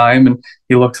long time, and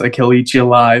he looks like he'll eat you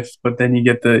alive. But then you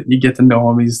get to know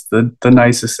him. He's the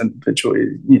nicest individual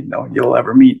you'll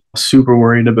ever meet. Super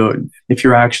worried about if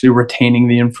you're actually retaining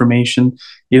the information.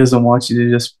 He doesn't want you to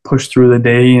just push through the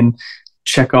day and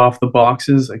check off the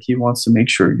boxes. Like, he wants to make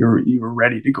sure you're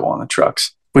ready to go on the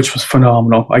trucks, which was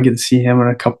phenomenal. I get to see him in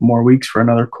a couple more weeks for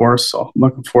another course, so I'm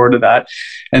looking forward to that.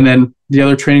 And then the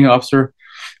other training officer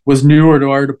was newer to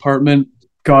our department,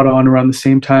 got on around the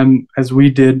same time as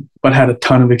we did, but had a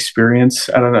ton of experience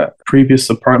at a previous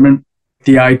department.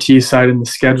 The IT side and the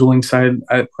scheduling side,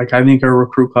 I think our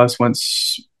recruit class went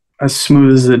as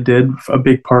smooth as it did, a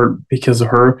big part because of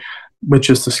her, with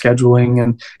just the scheduling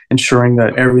and ensuring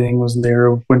that everything was there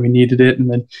when we needed it,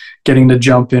 and then getting to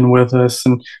jump in with us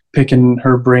and picking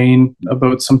her brain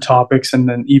about some topics. And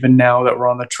then even now that we're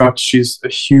on the trucks, she's a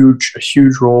huge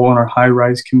role in our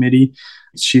high-rise committee.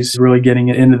 She's really getting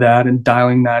into that and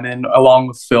dialing that in along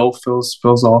with Phil.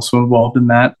 Phil's also involved in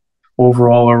that.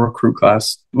 overall, our recruit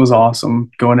class was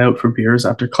awesome. Going out for beers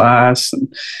after class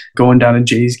and going down to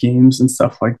Jays games and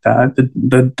stuff like that.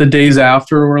 The days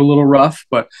after were a little rough,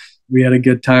 but we had a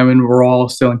good time, and we're all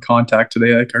still in contact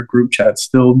today. Like, our group chat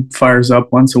still fires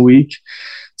up once a week.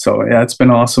 So yeah, it's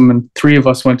been awesome. And 3 of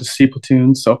us went to C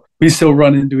platoon, so we still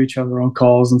run into each other on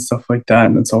calls and stuff like that.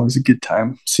 And it's always a good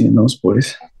time seeing those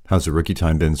boys. How's the rookie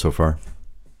time been so far?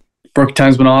 Rookie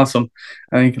time's been awesome.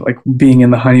 I think, like, being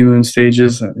in the honeymoon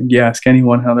stages, you ask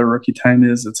anyone how their rookie time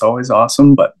is, it's always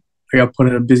awesome. But I got put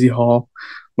in a busy hall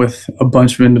with a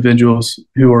bunch of individuals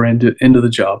who are into the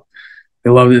job. They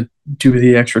love to do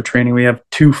the extra training. We have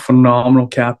 2 phenomenal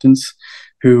captains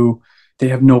who, they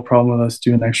have no problem with us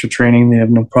doing extra training. They have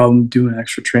no problem doing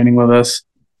extra training with us.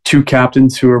 2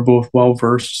 captains who are both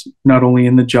well-versed, not only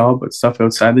in the job, but stuff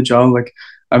outside the job. Like,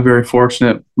 I'm very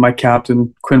fortunate. My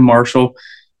captain, Quinn Marshall,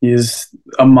 is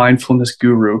a mindfulness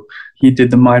guru. He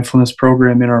did the mindfulness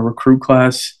program in our recruit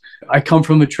class. I come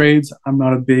from the trades. I'm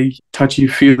not a big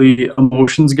touchy-feely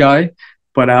emotions guy,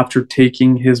 but after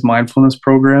taking his mindfulness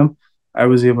program, I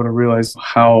was able to realize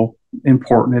how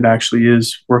important it actually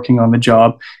is working on the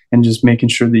job and just making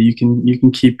sure that you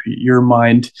can keep your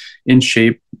mind in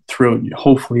shape throughout,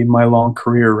 hopefully, my long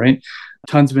career, right?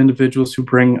 Tons of individuals who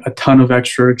bring a ton of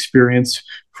extra experience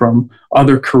from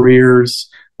other careers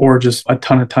or just a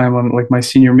ton of time on, like my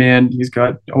senior man, he's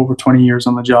got over 20 years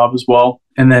on the job as well.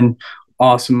 And then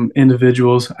awesome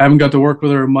individuals. I haven't got to work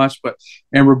with her much, but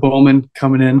Amber Bowman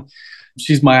coming in,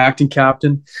 she's my acting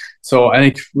captain. So I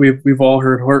think we've all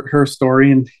heard her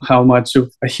story and how much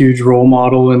of a huge role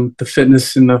model in the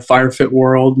fitness in the fire fit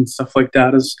world and stuff like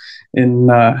that is in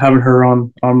having her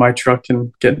on my truck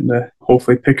and getting to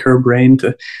hopefully pick her brain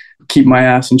to keep my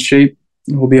ass in shape.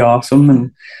 It will be awesome.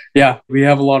 And yeah, we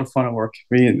have a lot of fun at work.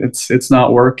 It's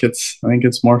not work. I think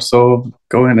it's more so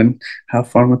go in and have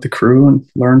fun with the crew and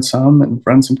learn some and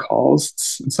run some calls.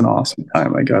 It's an awesome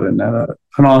time. I got in at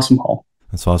an awesome hall.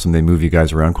 That's awesome. They move you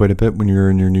guys around quite a bit when you're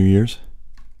in your New Year's?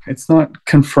 It's not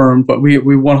confirmed, but we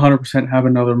 100% have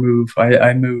another move.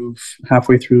 I move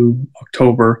halfway through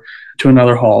October to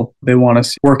another hall. They want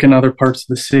us to work in other parts of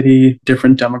the city,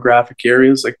 different demographic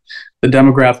areas. Like, the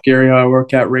demographic area I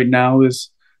work at right now is,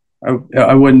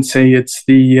 I wouldn't say it's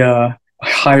the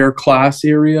higher class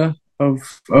area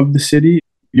of the city.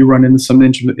 You run into some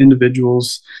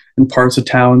individuals in parts of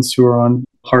towns who are on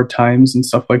hard times and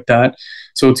stuff like that.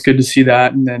 So it's good to see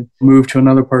that, and then move to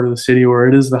another part of the city where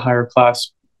it is the higher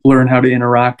class, learn how to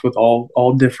interact with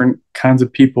all different kinds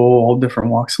of people, all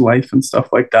different walks of life and stuff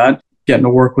like that, getting to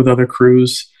work with other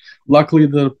crews. Luckily,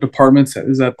 the department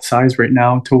is at the size right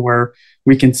now to where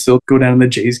we can still go down to the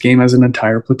Jays game as an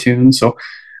entire platoon. So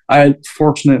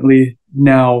fortunately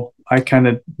now I kind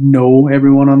of know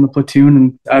everyone on the platoon,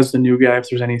 and as the new guy, if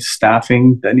there's any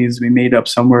staffing that needs to be made up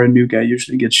somewhere, a new guy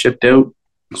usually gets shipped out.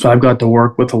 So I've got to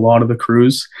work with a lot of the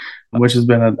crews, which has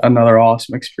been another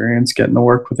awesome experience, getting to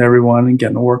work with everyone and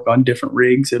getting to work on different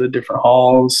rigs at different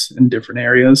halls in different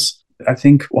areas. I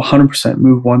think 100%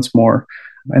 move once more,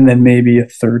 and then maybe a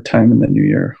third time in the new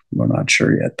year. We're not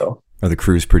sure yet, though. Are the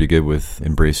crews pretty good with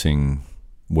embracing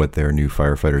what their new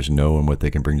firefighters know and what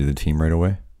they can bring to the team right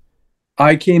away?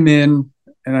 I came in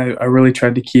and I really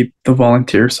tried to keep the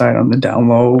volunteer side on the down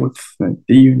low with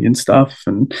the union stuff.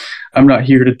 And I'm not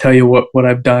here to tell you what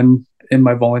I've done in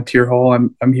my volunteer hall.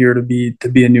 I'm here to be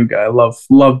a new guy. I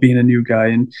love being a new guy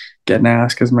and getting to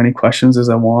ask as many questions as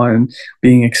I want and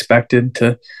being expected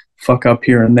to fuck up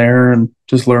here and there and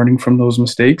just learning from those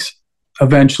mistakes.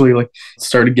 Eventually, like,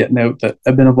 started getting out that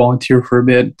I've been a volunteer for a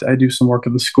bit. I do some work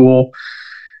at the school.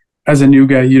 As a new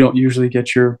guy, you don't usually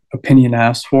get your opinion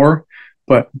asked for,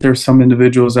 but there's some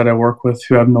individuals that I work with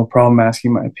who have no problem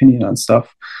asking my opinion on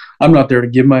stuff. I'm not there to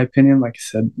give my opinion. Like I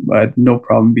said, I had no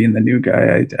problem being the new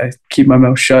guy. I keep my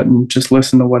mouth shut and just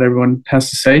listen to what everyone has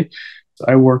to say.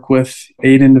 I work with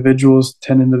 8 individuals,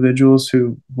 10 individuals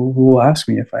who will ask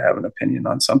me if I have an opinion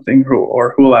on something,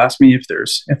 or who will ask me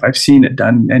if I've seen it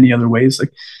done any other ways.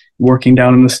 Like, working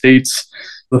down in the States,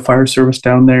 the fire service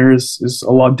down there is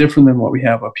a lot different than what we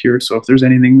have up here. So if there's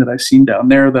anything that I've seen down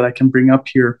there that I can bring up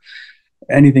here,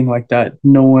 anything like that,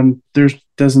 there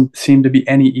doesn't seem to be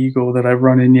any ego that I've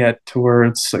run in yet to where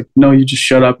it's like, no, you just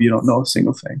shut up, you don't know a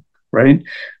single thing. Right?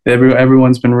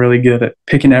 Everyone's been really good at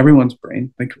picking everyone's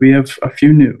brain. Like, we have a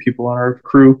few new people on our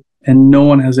crew, and no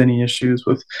one has any issues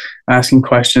with asking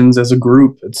questions as a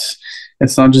group.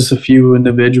 It's not just a few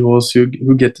individuals who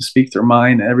get to speak their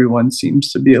mind. Everyone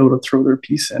seems to be able to throw their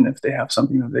piece in if they have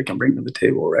something that they can bring to the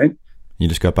table, right? You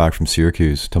just got back from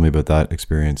Syracuse. Tell me about that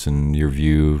experience and your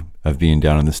view of being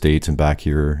down in the States and back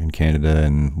here in Canada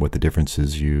and what the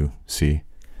differences you see.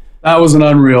 That was an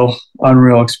unreal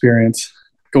experience.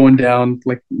 Going down,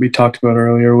 like we talked about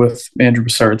earlier, with Andrew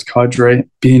Broussard's cadre,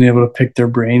 being able to pick their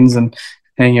brains and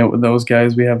hang out with those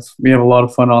guys. We have a lot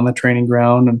of fun on the training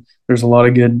ground, and there's a lot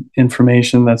of good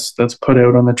information that's put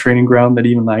out on the training ground that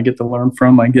even I get to learn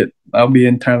from. I'll be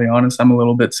entirely honest, I'm a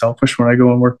little bit selfish when I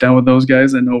go and work down with those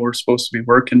guys. I know we're supposed to be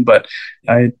working, but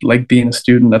I like being a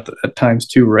student at times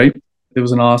too, right? It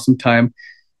was an awesome time.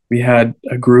 We had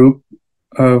a group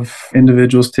of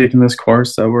individuals taking this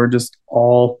course that were just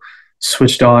all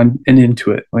switched on and into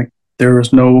it. Like, there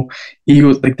was no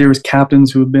ego. Like, there was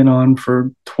captains who had been on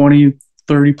for 20,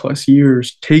 30 plus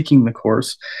years taking the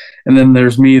course. And then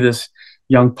there's me, this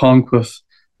young punk with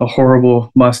a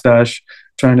horrible mustache,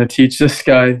 trying to teach this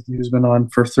guy who's been on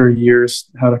for 30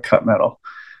 years how to cut metal.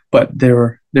 But they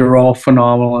were all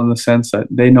phenomenal in the sense that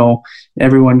they know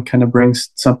everyone kind of brings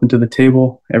something to the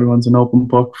table. Everyone's an open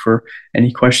book for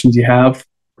any questions you have.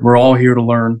 We're all here to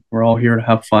learn. We're all here to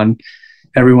have fun.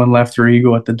 Everyone left their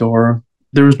ego at the door.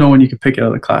 There was no one you could pick out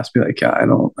of the class, be like, yeah,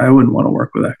 I wouldn't want to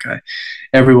work with that guy.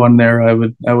 Everyone there, I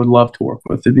would love to work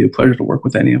with. It'd be a pleasure to work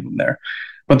with any of them there.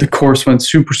 But the course went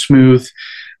super smooth.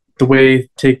 The way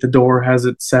Take the Door has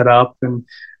it set up, and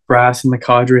Brass and the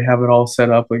cadre have it all set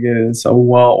up, like it's a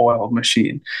well-oiled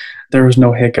machine. There was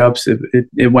no hiccups.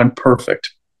 It went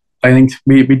perfect. I think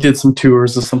we did some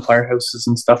tours of some firehouses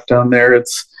and stuff down there.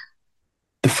 It's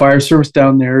the fire service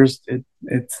down there is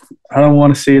it's I don't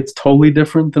want to say it's totally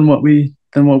different than what we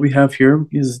have here.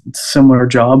 It's a similar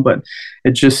job, but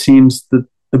it just seems that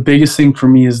the biggest thing for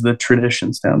me is the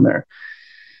traditions down there.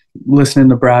 Listening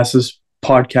to Brass's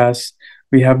podcast,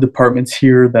 we have departments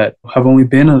here that have only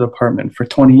been a department for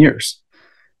 20 years.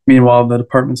 Meanwhile, the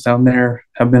departments down there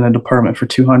have been a department for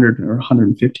 200 or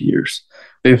 150 years.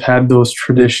 They've had those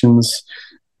traditions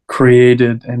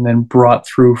created and then brought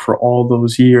through for all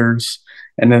those years.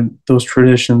 And then those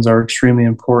traditions are extremely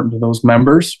important to those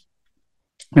members.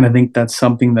 And I think that's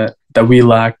something that we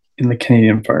lack in the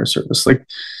Canadian Fire Service. Like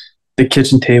the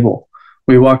kitchen table.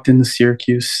 We walked into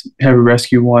Syracuse Heavy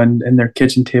Rescue 1, and their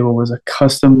kitchen table was a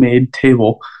custom-made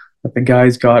table that the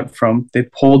guys got from, they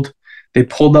pulled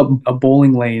up a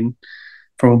bowling lane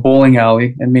from a bowling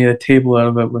alley and made a table out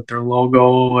of it with their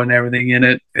logo and everything in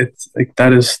it. It's like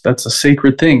that's a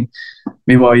sacred thing.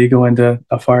 Meanwhile, you go into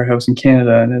a firehouse in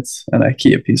Canada and it's an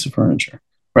IKEA piece of furniture,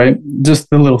 right? Just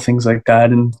the little things like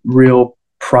that, and real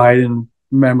pride in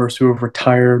members who have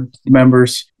retired,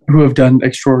 members who have done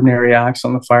extraordinary acts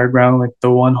on the fire ground. Like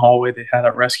the one hallway they had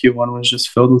at Rescue 1 was just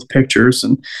filled with pictures,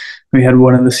 and we had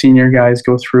one of the senior guys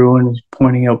go through and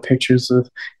pointing out pictures of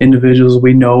individuals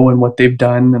we know and what they've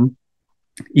done. And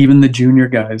even the junior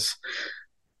guys,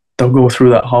 they'll go through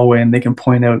that hallway and they can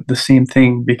point out the same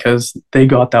thing because they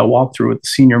got that walkthrough with the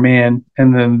senior man,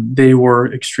 and then they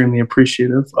were extremely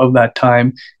appreciative of that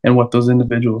time and what those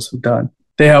individuals have done.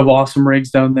 They have awesome rigs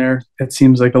down there. It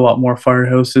seems like a lot more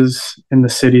firehouses in the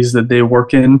cities that they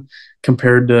work in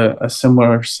compared to a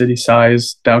similar city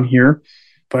size down here.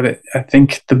 But I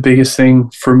think the biggest thing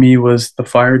for me was the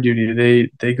fire duty.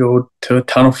 They go to a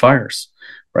ton of fires,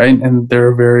 right? And they're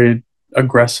a very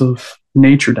aggressive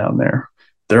nature down there.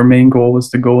 Their main goal is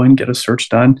to go in, get a search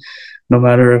done. No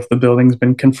matter if the building's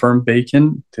been confirmed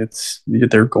vacant,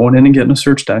 they're going in and getting a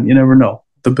search done. You never know.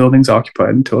 The building's occupied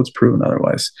until it's proven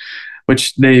otherwise.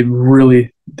 Which it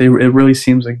really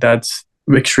seems like that's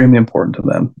extremely important to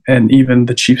them. And even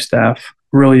the chief staff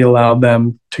really allow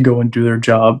them to go and do their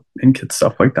job and get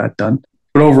stuff like that done.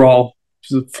 But overall,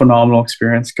 it was a phenomenal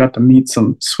experience. Got to meet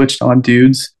some switched on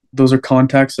dudes. Those are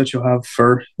contacts that you'll have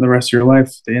for the rest of your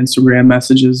life. The Instagram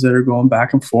messages that are going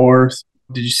back and forth.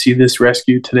 Did you see this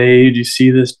rescue today? Did you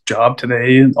see this job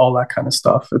today? And all that kind of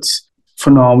stuff. It's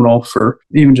phenomenal for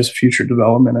even just future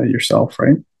development of yourself,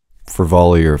 right? For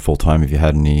volley or full-time, have you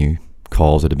had any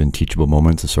calls that have been teachable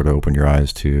moments to sort of open your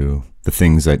eyes to the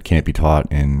things that can't be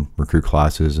taught in recruit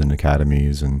classes and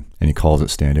academies, and any calls that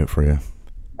stand out for you?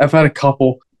 I've had a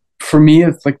couple. For me,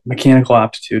 it's like mechanical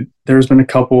aptitude. There's been a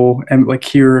couple, and like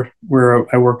here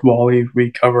where I work volley,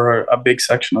 we cover a big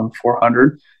section on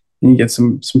 400, and you get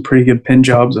some pretty good pin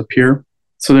jobs up here.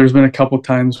 So there's been a couple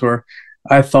times where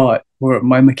I thought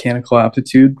my mechanical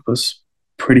aptitude was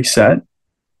pretty set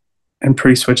and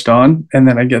pretty switched on. And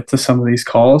then I get to some of these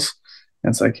calls and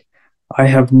it's like, I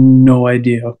have no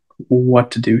idea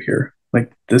what to do here.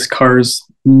 Like, this car is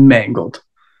mangled.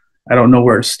 I don't know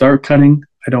where to start cutting.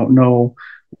 I don't know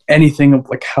anything of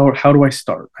like, how do I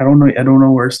start? I don't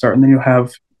know where to start. And then you'll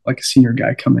have like a senior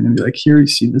guy come in and be like, here, you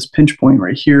see this pinch point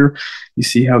right here. You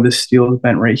see how this steel is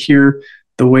bent right here.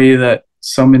 The way that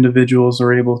some individuals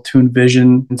are able to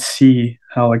envision and see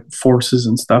how like forces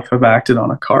and stuff have acted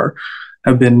on a car.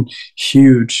 have been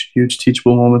huge, huge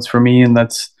teachable moments for me. And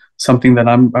that's something that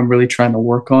I'm really trying to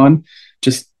work on.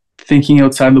 Just thinking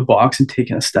outside the box and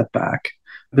taking a step back.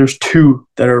 There's two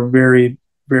that are very,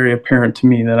 very apparent to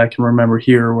me that I can remember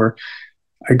here, where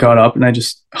I got up and I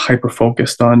just hyper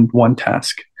focused on one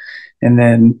task. And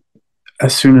then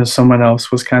as soon as someone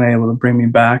else was kind of able to bring me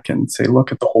back and say,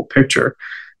 look at the whole picture,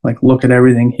 like look at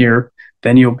everything here,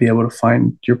 then you'll be able to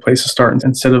find your place to start. And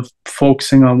instead of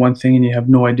focusing on one thing and you have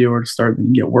no idea where to start,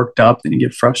 then you get worked up, then you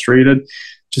get frustrated.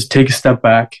 Just take a step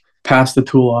back, pass the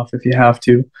tool off if you have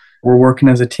to. We're working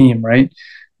as a team, right?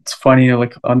 It's funny,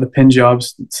 like on the pin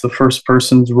jobs, it's the first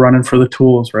person's running for the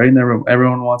tools, right? And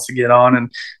everyone wants to get on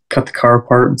and cut the car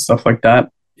apart and stuff like that.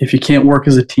 If you can't work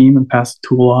as a team and pass the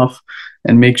tool off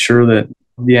and make sure that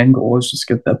the end goal is just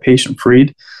get that patient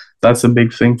freed, that's a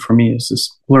big thing for me, is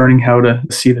just learning how to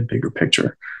see the bigger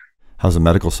picture. How's the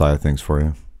medical side of things for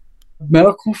you?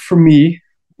 Medical for me,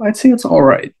 I'd say it's all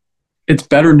right. It's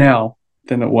better now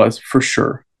than it was, for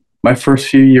sure. My first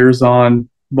few years on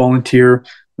volunteer,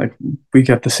 like we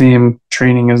got the same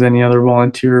training as any other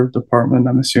volunteer department,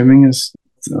 I'm assuming, is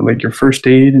like your first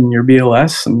aid and your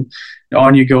BLS, and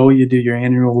on you go. You do your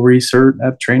annual recert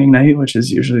at training night, which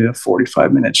is usually a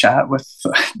 45-minute chat with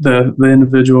the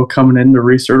individual coming in to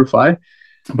recertify.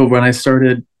 But when I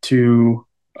started to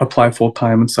apply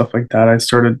full-time and stuff like that,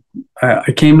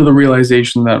 I came to the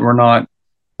realization that we're not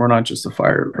just a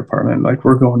fire department. Like,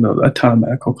 we're going to a ton of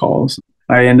medical calls.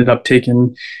 I ended up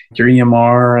taking your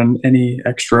EMR and any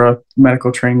extra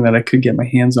medical training that I could get my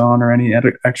hands on, or any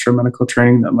extra medical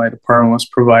training that my department was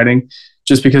providing,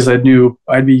 just because I knew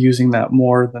I'd be using that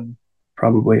more than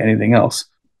probably anything else.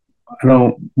 I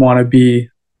don't want to be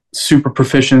super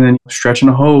proficient in stretching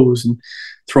a hose and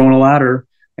throwing a ladder,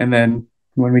 and then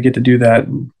when we get to do that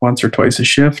once or twice a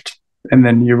shift, and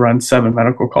then you run 7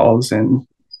 medical calls and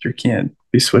you can't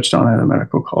be switched on at a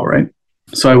medical call, right?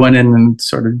 So I went in and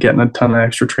started getting a ton of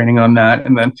extra training on that,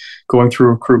 and then going through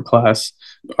recruit class.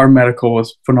 Our medical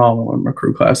was phenomenal in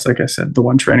recruit class. Like I said, the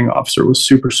one training officer was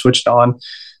super switched on,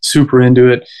 super into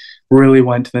it, really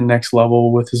went to the next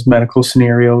level with his medical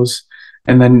scenarios.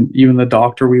 And then even the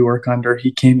doctor we work under,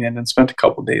 he came in and spent a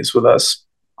couple of days with us,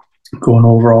 going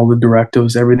over all the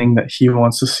directives, everything that he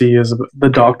wants to see as the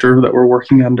doctor that we're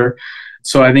working under.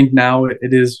 So I think now it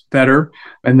is better.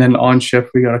 And then on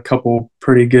shift, we got a couple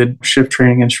pretty good shift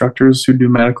training instructors who do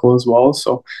medical as well.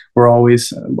 So we're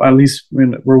always, at least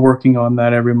we're working on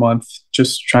that every month,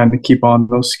 just trying to keep on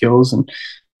those skills and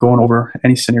going over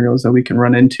any scenarios that we can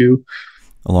run into.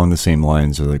 Along the same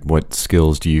lines, like, what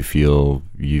skills do you feel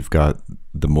you've got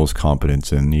the most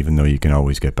competence in, even though you can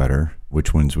always get better?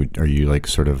 Which ones are you like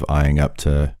sort of eyeing up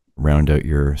to round out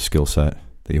your skill set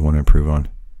that you want to improve on?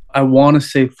 I want to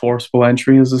say forcible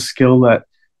entry is a skill that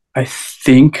I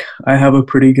think I have a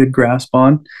pretty good grasp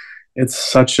on. It's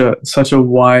such a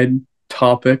wide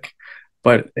topic,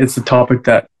 but it's a topic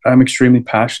that I'm extremely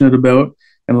passionate about.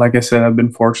 And like I said, I've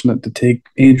been fortunate to take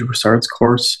Andrew Broussard's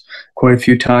course quite a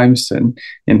few times, and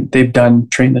they've done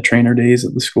train the trainer days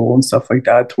at the school and stuff like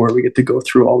that, to where we get to go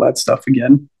through all that stuff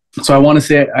again. So I want to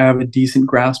say I have a decent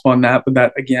grasp on that, but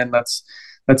that, again, that's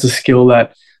a skill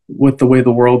that, with the way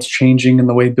the world's changing and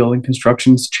the way building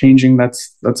construction's changing,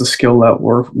 that's a skill that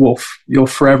you'll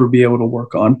forever be able to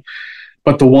work on.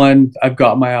 But the one I've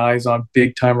got my eyes on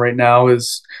big time right now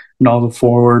is nozzle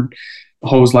forward,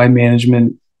 hose line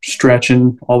management,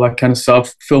 stretching, all that kind of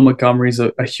stuff. Phil Montgomery's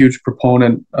a huge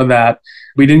proponent of that.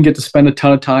 We didn't get to spend a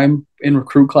ton of time in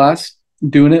recruit class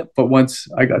doing it, but once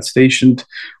I got stationed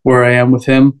where I am with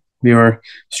him, we were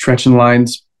stretching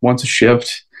lines once a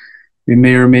shift. We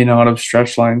may or may not have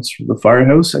stretched lines for the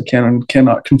firehouse. I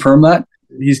cannot confirm that.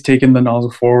 He's taken the nozzle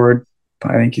forward.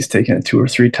 I think he's taken it 2 or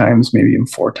 3 times, maybe even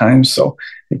 4 times. So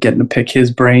getting to pick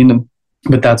his brain.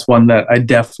 But that's one that I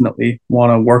definitely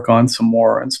want to work on some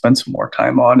more and spend some more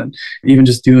time on. And even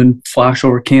just doing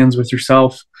flashover cans with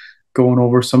yourself, going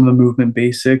over some of the movement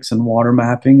basics and water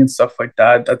mapping and stuff like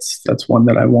that. That's one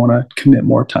that I want to commit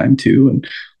more time to, and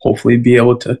hopefully be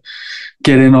able to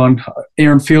get in on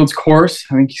Aaron Field's course.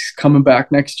 I think he's coming back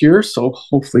next year, so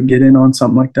hopefully get in on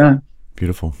something like that.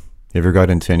 Beautiful. You ever got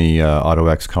into any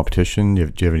AutoX competition? Do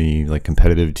you have any like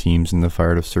competitive teams in the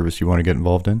fire service you want to get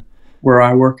involved in? Where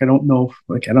I work, I don't know.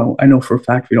 I know for a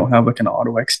fact we don't have like an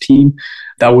AutoX team.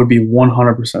 That would be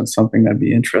 100% something I'd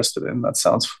be interested in. That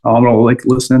sounds phenomenal. Like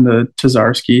listening to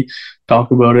Tazarski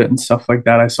talk about it and stuff like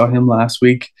that. I saw him last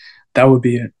week. That would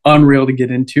be unreal to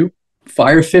get into.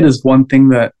 Firefit is one thing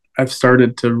that I've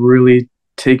started to really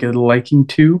take a liking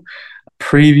to.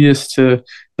 previous to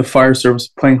the fire service,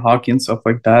 playing hockey and stuff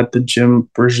like that, the gym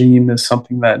regime is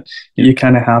something that you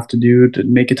kind of have to do to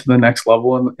make it to the next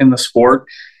level in the sport.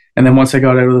 And then once I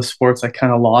got out of the sports, I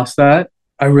kind of lost that.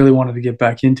 I really wanted to get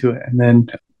back into it. And then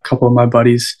a couple of my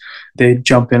buddies, they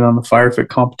jump in on the FireFit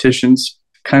competitions,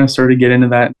 kind of started to get into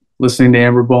that, listening to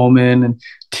Amber Bowman and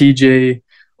TJ,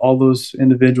 all those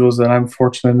individuals that I'm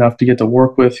fortunate enough to get to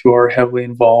work with who are heavily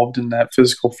involved in that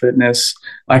physical fitness.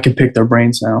 I can pick their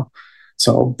brains now.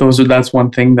 So that's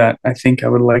one thing that I think I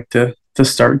would like to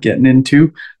start getting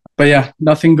into. But yeah,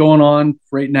 nothing going on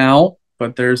right now,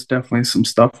 but there's definitely some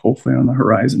stuff hopefully on the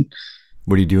horizon.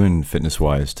 What are you doing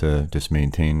fitness-wise to just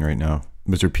maintain right now?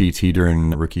 Was there PT during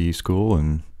rookie school?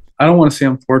 And I don't want to say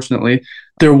unfortunately,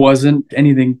 there wasn't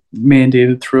anything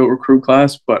mandated throughout recruit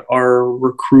class, but our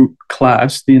recruit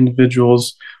class, the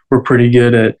individuals were pretty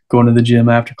good at going to the gym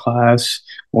after class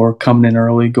or coming in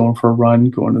early, going for a run,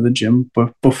 going to the gym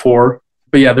before.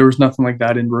 But yeah, there was nothing like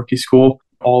that in rookie school.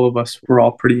 All of us were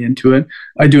all pretty into it.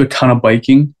 I do a ton of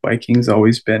biking. Biking's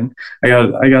always been, I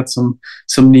got some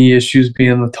knee issues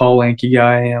being the tall, lanky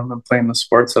guy I am and playing the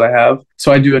sports that I have.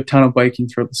 So I do a ton of biking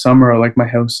throughout the summer. Like my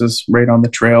house is right on the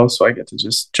trail, so I get to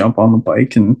just jump on the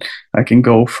bike and I can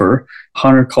go for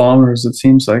 100 kilometers. It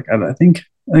seems like I think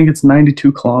it's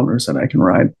 92 kilometers that I can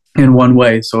ride in one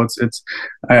way. So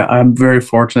I'm very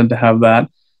fortunate to have that.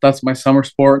 That's my summer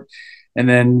sport. And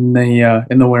then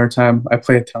in the wintertime, I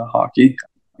play a ton of hockey.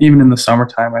 Even in the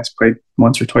summertime, I play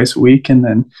once or twice a week. And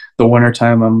then the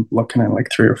wintertime, I'm looking at like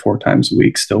 3 or 4 times a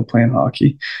week still playing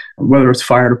hockey, whether it's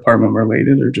fire department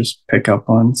related or just pick up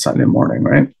on Sunday morning,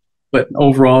 right? But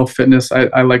overall fitness,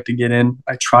 I like to get in.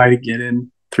 I try to get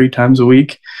in 3 times a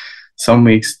week. Some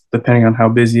weeks, depending on how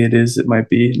busy it is, it might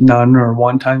be none or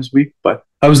 1 times a week. But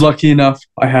I was lucky enough.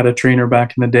 I had a trainer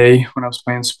back in the day when I was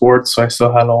playing sports, so I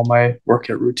still had all my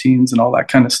workout routines and all that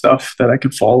kind of stuff that I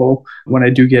could follow when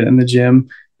I do get in the gym.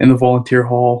 In the volunteer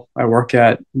hall I work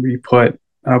at, we put,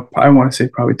 I want to say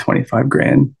probably 25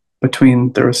 grand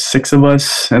between, there was 6 of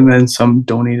us and then some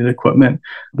donated equipment.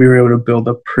 We were able to build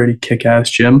a pretty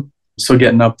kick-ass gym. So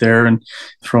getting up there and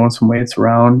throwing some weights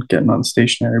around, getting on a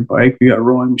stationary bike, we got a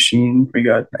rowing machine, we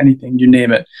got anything, you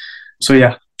name it. So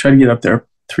yeah, try to get up there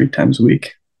 3 times a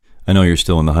week. I know you're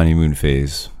still in the honeymoon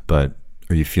phase, but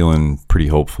are you feeling pretty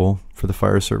hopeful for the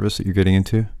fire service that you're getting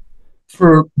into?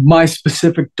 For my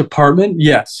specific department,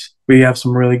 yes. We have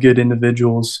some really good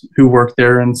individuals who work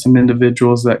there and some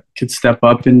individuals that could step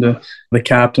up into the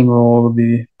captain role,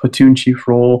 the platoon chief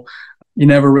role. You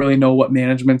never really know what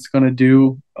management's going to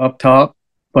do up top,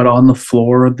 but on the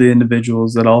floor, the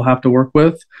individuals that I'll have to work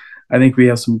with, I think we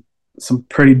have some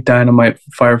pretty dynamite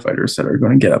firefighters that are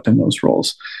going to get up in those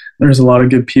roles. There's a lot of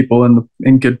good people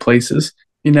in good places.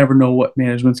 You never know what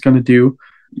management's going to do.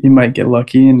 You might get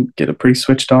lucky and get a pretty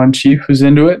switched on chief who's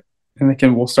into it,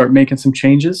 and we'll start making some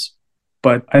changes.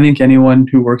 But I think anyone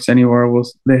who works anywhere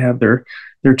they have their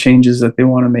changes that they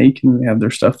want to make, and they have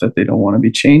their stuff that they don't want to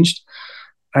be changed.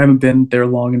 I haven't been there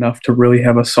long enough to really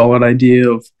have a solid idea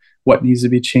of what needs to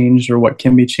be changed or what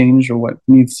can be changed or what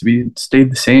needs to be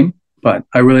stayed the same. But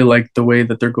I really like the way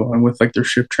that they're going with like their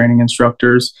shift training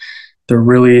instructors.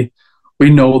 We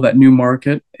know that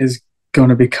Newmarket is going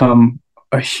to become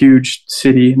a huge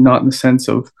city, not in the sense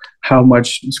of how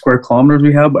much square kilometers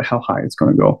we have, but how high it's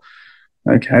going to go.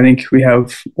 Like I think we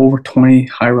have over 20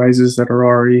 high rises that are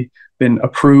already been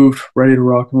approved, ready to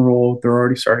rock and roll. They're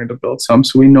already starting to build some,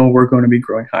 so we know we're going to be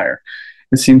growing higher.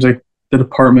 It seems like the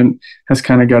department has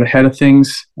kind of got ahead of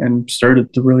things and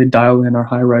started to really dial in our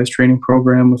high rise training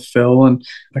program with Phil and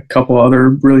a couple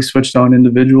other really switched on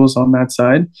individuals on that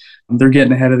side. They're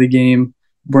getting ahead of the game.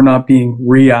 We're not being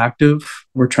reactive.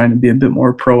 We're trying to be a bit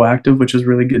more proactive, which is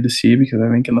really good to see because I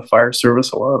think in the fire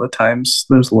service, a lot of the times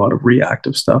there's a lot of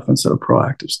reactive stuff instead of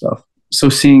proactive stuff. So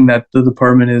seeing that the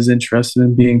department is interested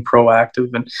in being proactive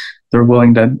and they're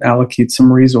willing to allocate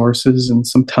some resources and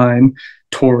some time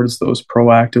towards those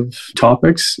proactive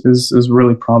topics is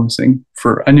really promising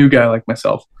for a new guy like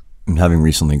myself. And having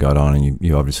recently got on, and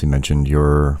you obviously mentioned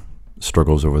your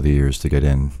struggles over the years to get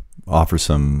in, offer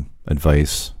some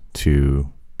advice to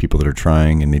people that are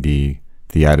trying and maybe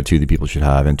the attitude that people should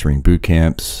have entering boot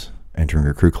camps, entering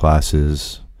recruit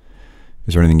classes.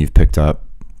 Is there anything you've picked up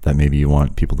that maybe you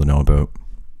want people to know about?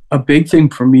 A big thing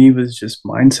for me was just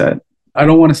mindset. I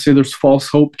don't want to say there's false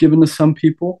hope given to some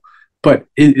people, but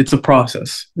it's a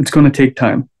process. It's going to take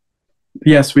time.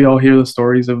 Yes, we all hear the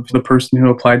stories of the person who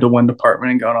applied to one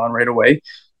department and got on right away.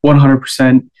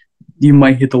 100%, you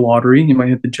might hit the lottery, you might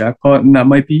hit the jackpot, and that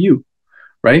might be you,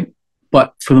 right?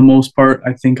 But for the most part,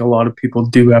 I think a lot of people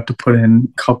do have to put in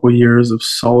a couple of years of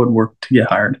solid work to get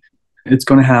hired. It's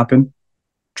going to happen.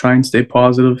 try and stay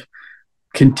positive,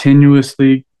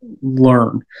 continuously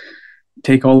learn,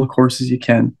 take all the courses you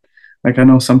can. Like, I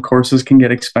know some courses can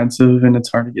get expensive and it's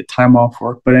hard to get time off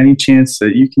work, but any chance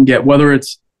that you can get, whether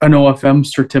it's an OFM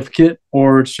certificate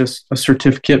or it's just a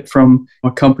certificate from a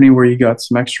company where you got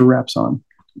some extra reps on,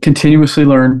 continuously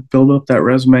learn, build up that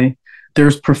resume.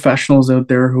 There's professionals out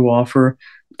there who offer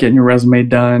getting your resume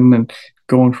done and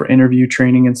going for interview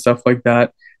training and stuff like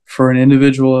that. For an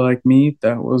individual like me,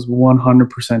 that was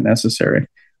 100% necessary.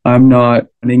 I'm not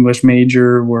an English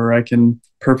major where I can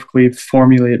perfectly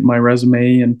formulate my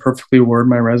resume and perfectly word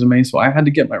my resume. So I had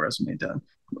to get my resume done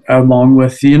along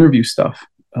with the interview stuff.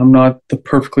 I'm not the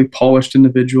perfectly polished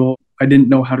individual. I didn't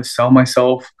know how to sell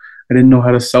myself. I didn't know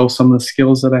how to sell some of the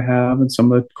skills that I have and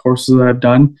some of the courses that I've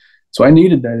done. So I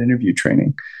needed that interview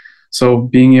training. So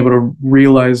being able to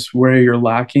realize where you're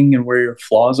lacking and where your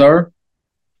flaws are,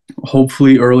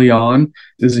 hopefully early on,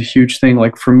 is a huge thing.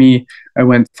 Like for me, I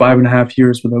went 5.5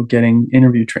 years without getting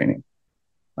interview training.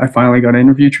 I finally got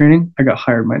interview training. I got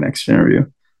hired my next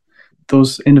interview.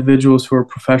 Those individuals who are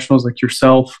professionals like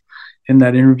yourself in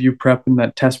that interview prep and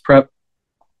that test prep,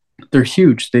 they're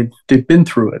huge. They've been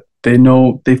through it. They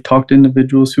know, they've talked to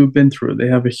individuals who have been through it. They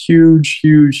have a huge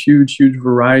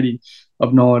variety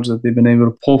of knowledge that they've been able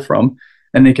to pull from,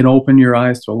 and they can open your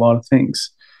eyes to a lot of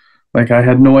things. Like, I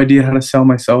had no idea how to sell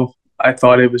myself. I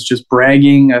thought it was just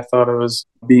bragging. I thought it was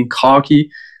being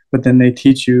cocky, but then they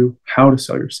teach you how to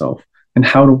sell yourself and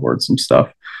how to word some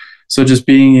stuff. So just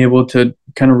being able to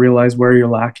kind of realize where you're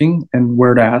lacking and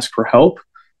where to ask for help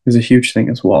is a huge thing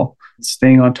as well.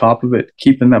 Staying on top of it,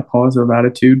 keeping that positive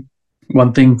attitude.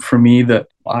 One thing for me that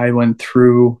I went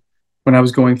through when I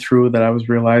was going through that I was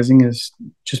realizing is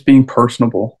just being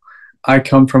personable. I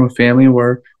come from a family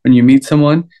where when you meet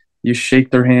someone, you shake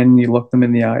their hand and you look them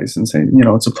in the eyes and say, you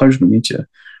know, it's a pleasure to meet you,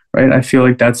 right? I feel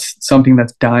like that's something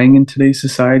that's dying in today's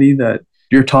society, that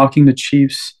you're talking to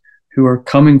chiefs who are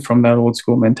coming from that old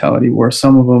school mentality where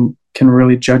some of them can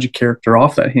really judge a character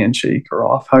off that handshake or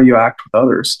off how you act with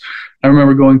others. I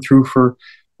remember going through for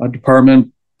a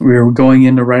department, we were going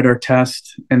in to write our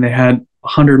test and they had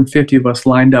 150 of us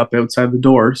lined up outside the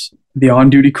doors. The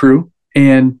on-duty crew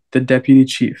and the deputy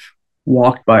chief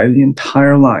walked by the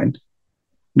entire line.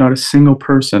 Not a single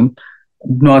person,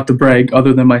 not to brag,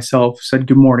 other than myself, said,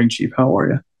 "Good morning, Chief. How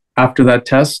are you?" After that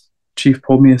test, Chief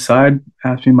pulled me aside,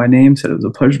 asked me my name, said it was a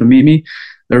pleasure to meet me.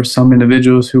 There were some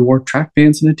individuals who wore track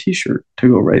pants and a T-shirt to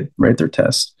go write their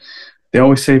test. They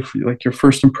always say, like, your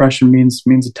first impression means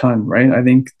a ton, right? I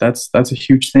think that's a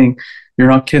huge thing. You're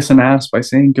not kissing ass by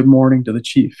saying good morning to the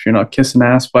chief. You're not kissing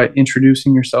ass by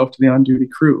introducing yourself to the on-duty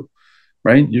crew,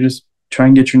 right? You just try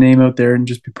and get your name out there and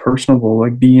just be personable.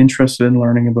 Like, be interested in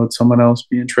learning about someone else.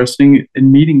 Be interested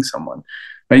in meeting someone,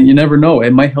 right? You never know.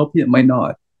 It might help you. It might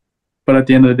not. But at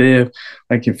the end of the day,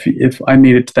 if I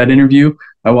made it to that interview,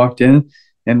 I walked in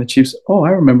and the chief's, "Oh,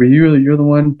 I remember you. You're the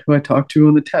one who I talked to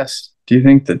on the test." Do you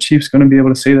think the chief's going to be able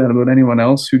to say that about anyone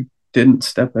else who didn't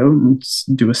step out and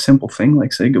do a simple thing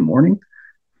like say good morning,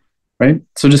 right?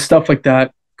 So just stuff like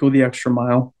that. Go the extra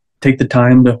mile. Take the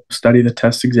time to study the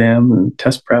test exam and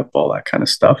test prep, all that kind of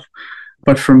stuff.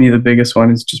 But for me, the biggest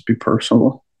one is just be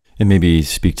personable. And maybe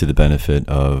speak to the benefit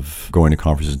of going to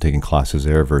conferences and taking classes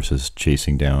there versus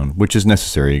chasing down, which is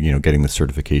necessary, you know, getting the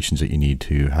certifications that you need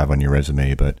to have on your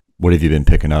resume. But what have you been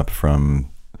picking up from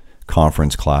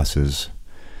conference classes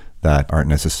that aren't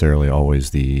necessarily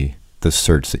always the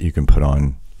certs that you can put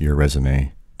on your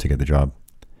resume to get the job?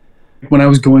 When I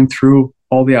was going through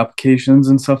all the applications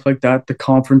and stuff like that, the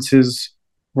conferences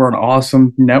were an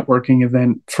awesome networking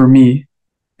event for me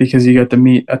because you got to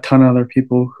meet a ton of other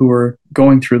people who are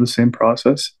going through the same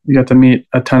process. You got to meet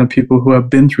a ton of people who have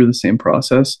been through the same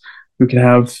process, who can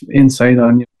have insight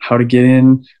on how to get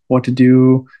in, what to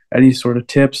do, any sort of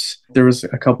tips. There was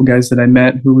a couple guys that I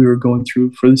met who we were going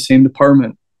through for the same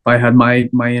department. I had my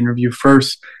interview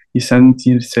first. You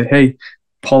say, "Hey,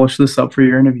 polish this up for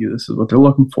your interview. This is what they're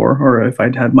looking for." Or if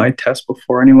I'd had my test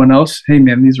before anyone else, "Hey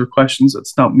man, these were questions that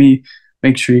stumped me.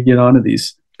 Make sure you get onto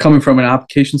these." Coming from an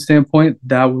application standpoint,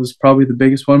 that was probably the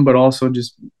biggest one, but also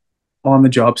just on the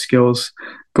job skills.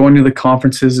 Going to the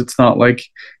conferences, it's not like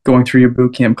going through your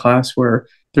boot camp class where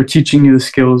they're teaching you the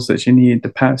skills that you need to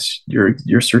pass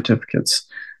your certificates.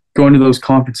 Going to those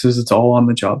conferences, it's all on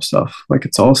the job stuff. Like,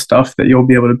 it's all stuff that you'll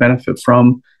be able to benefit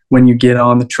from when you get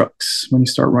on the trucks, when you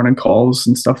start running calls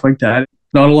and stuff like that.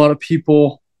 Not a lot of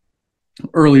people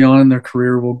early on in their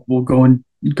career will go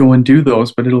and do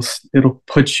those, but it'll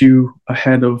put you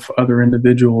ahead of other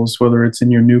individuals, whether it's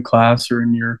in your new class or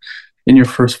in your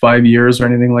first 5 years or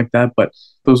anything like that. But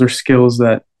those are skills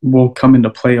that will come into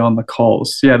play on the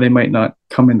calls. Yeah, they might not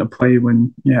come into play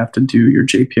when you have to do your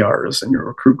JPRs and your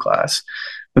recruit class,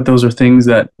 but those are things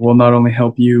that will not only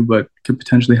help you, but could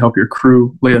potentially help your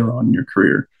crew later on in your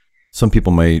career. Some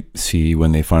people might see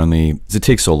when they finally, because it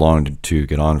takes so long to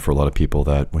get on for a lot of people,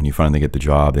 that when you finally get the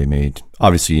job,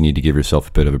 obviously you need to give yourself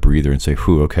a bit of a breather and say,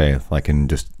 whew, okay, I can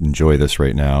just enjoy this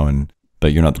right now.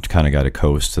 But you're not the kind of guy to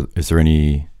coast. Is there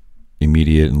any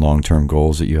immediate and long-term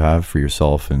goals that you have for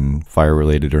yourself, and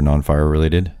fire-related or non-fire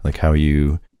related? Like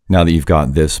now that you've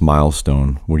got this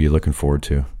milestone, what are you looking forward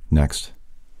to next?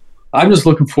 I'm just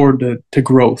looking forward to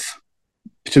growth,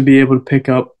 to be able to pick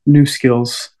up new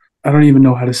skills. I don't even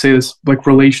know how to say this, like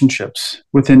relationships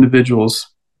with individuals,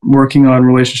 working on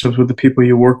relationships with the people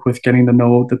you work with, getting to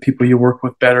know the people you work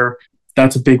with better.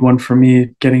 That's a big one for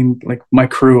me. Getting like my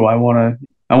crew. I want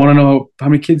to know how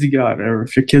many kids you got, or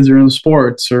if your kids are in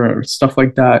sports or stuff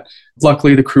like that.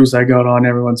 Luckily, the crews I got on,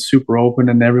 everyone's super open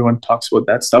and everyone talks about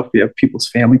that stuff. We have people's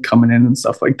family coming in and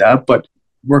stuff like that. But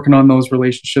working on those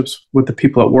relationships with the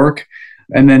people at work,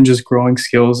 and then just growing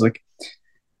skills. Like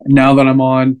now that I'm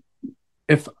on,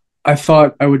 if I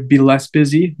thought I would be less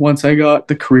busy once I got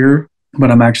the career,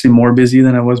 but I'm actually more busy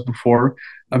than I was before.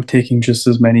 I'm taking just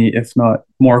as many, if not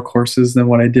more courses than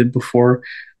what I did before.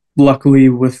 Luckily,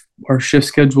 with our shift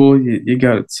schedule, you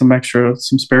got some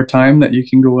spare time that you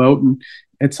can go out, and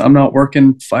I'm not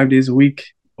working 5 days a week.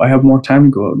 I have more time to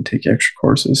go out and take extra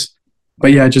courses.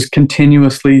 But yeah, just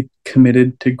continuously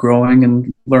committed to growing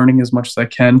and learning as much as I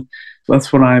can. So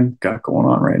that's what I've got going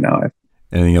on right now.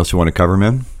 Anything else you want to cover,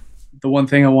 man? The one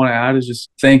thing I want to add is just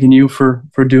thanking you for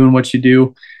doing what you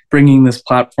do, bringing this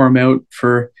platform out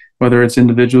for whether it's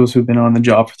individuals who've been on the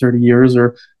job for 30 years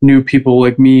or new people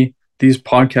like me. These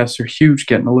podcasts are huge,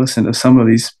 getting to listen to some of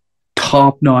these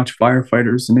top-notch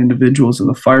firefighters and individuals in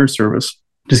the fire service,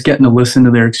 just getting to listen to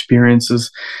their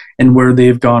experiences and where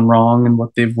they've gone wrong and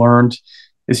what they've learned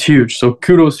is huge. So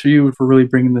kudos for you for really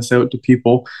bringing this out to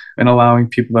people and allowing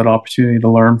people that opportunity to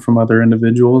learn from other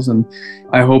individuals. And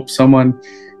I hope someone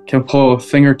can pull a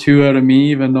thing or two out of me,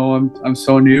 even though I'm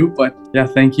so new. But yeah,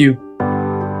 thank you.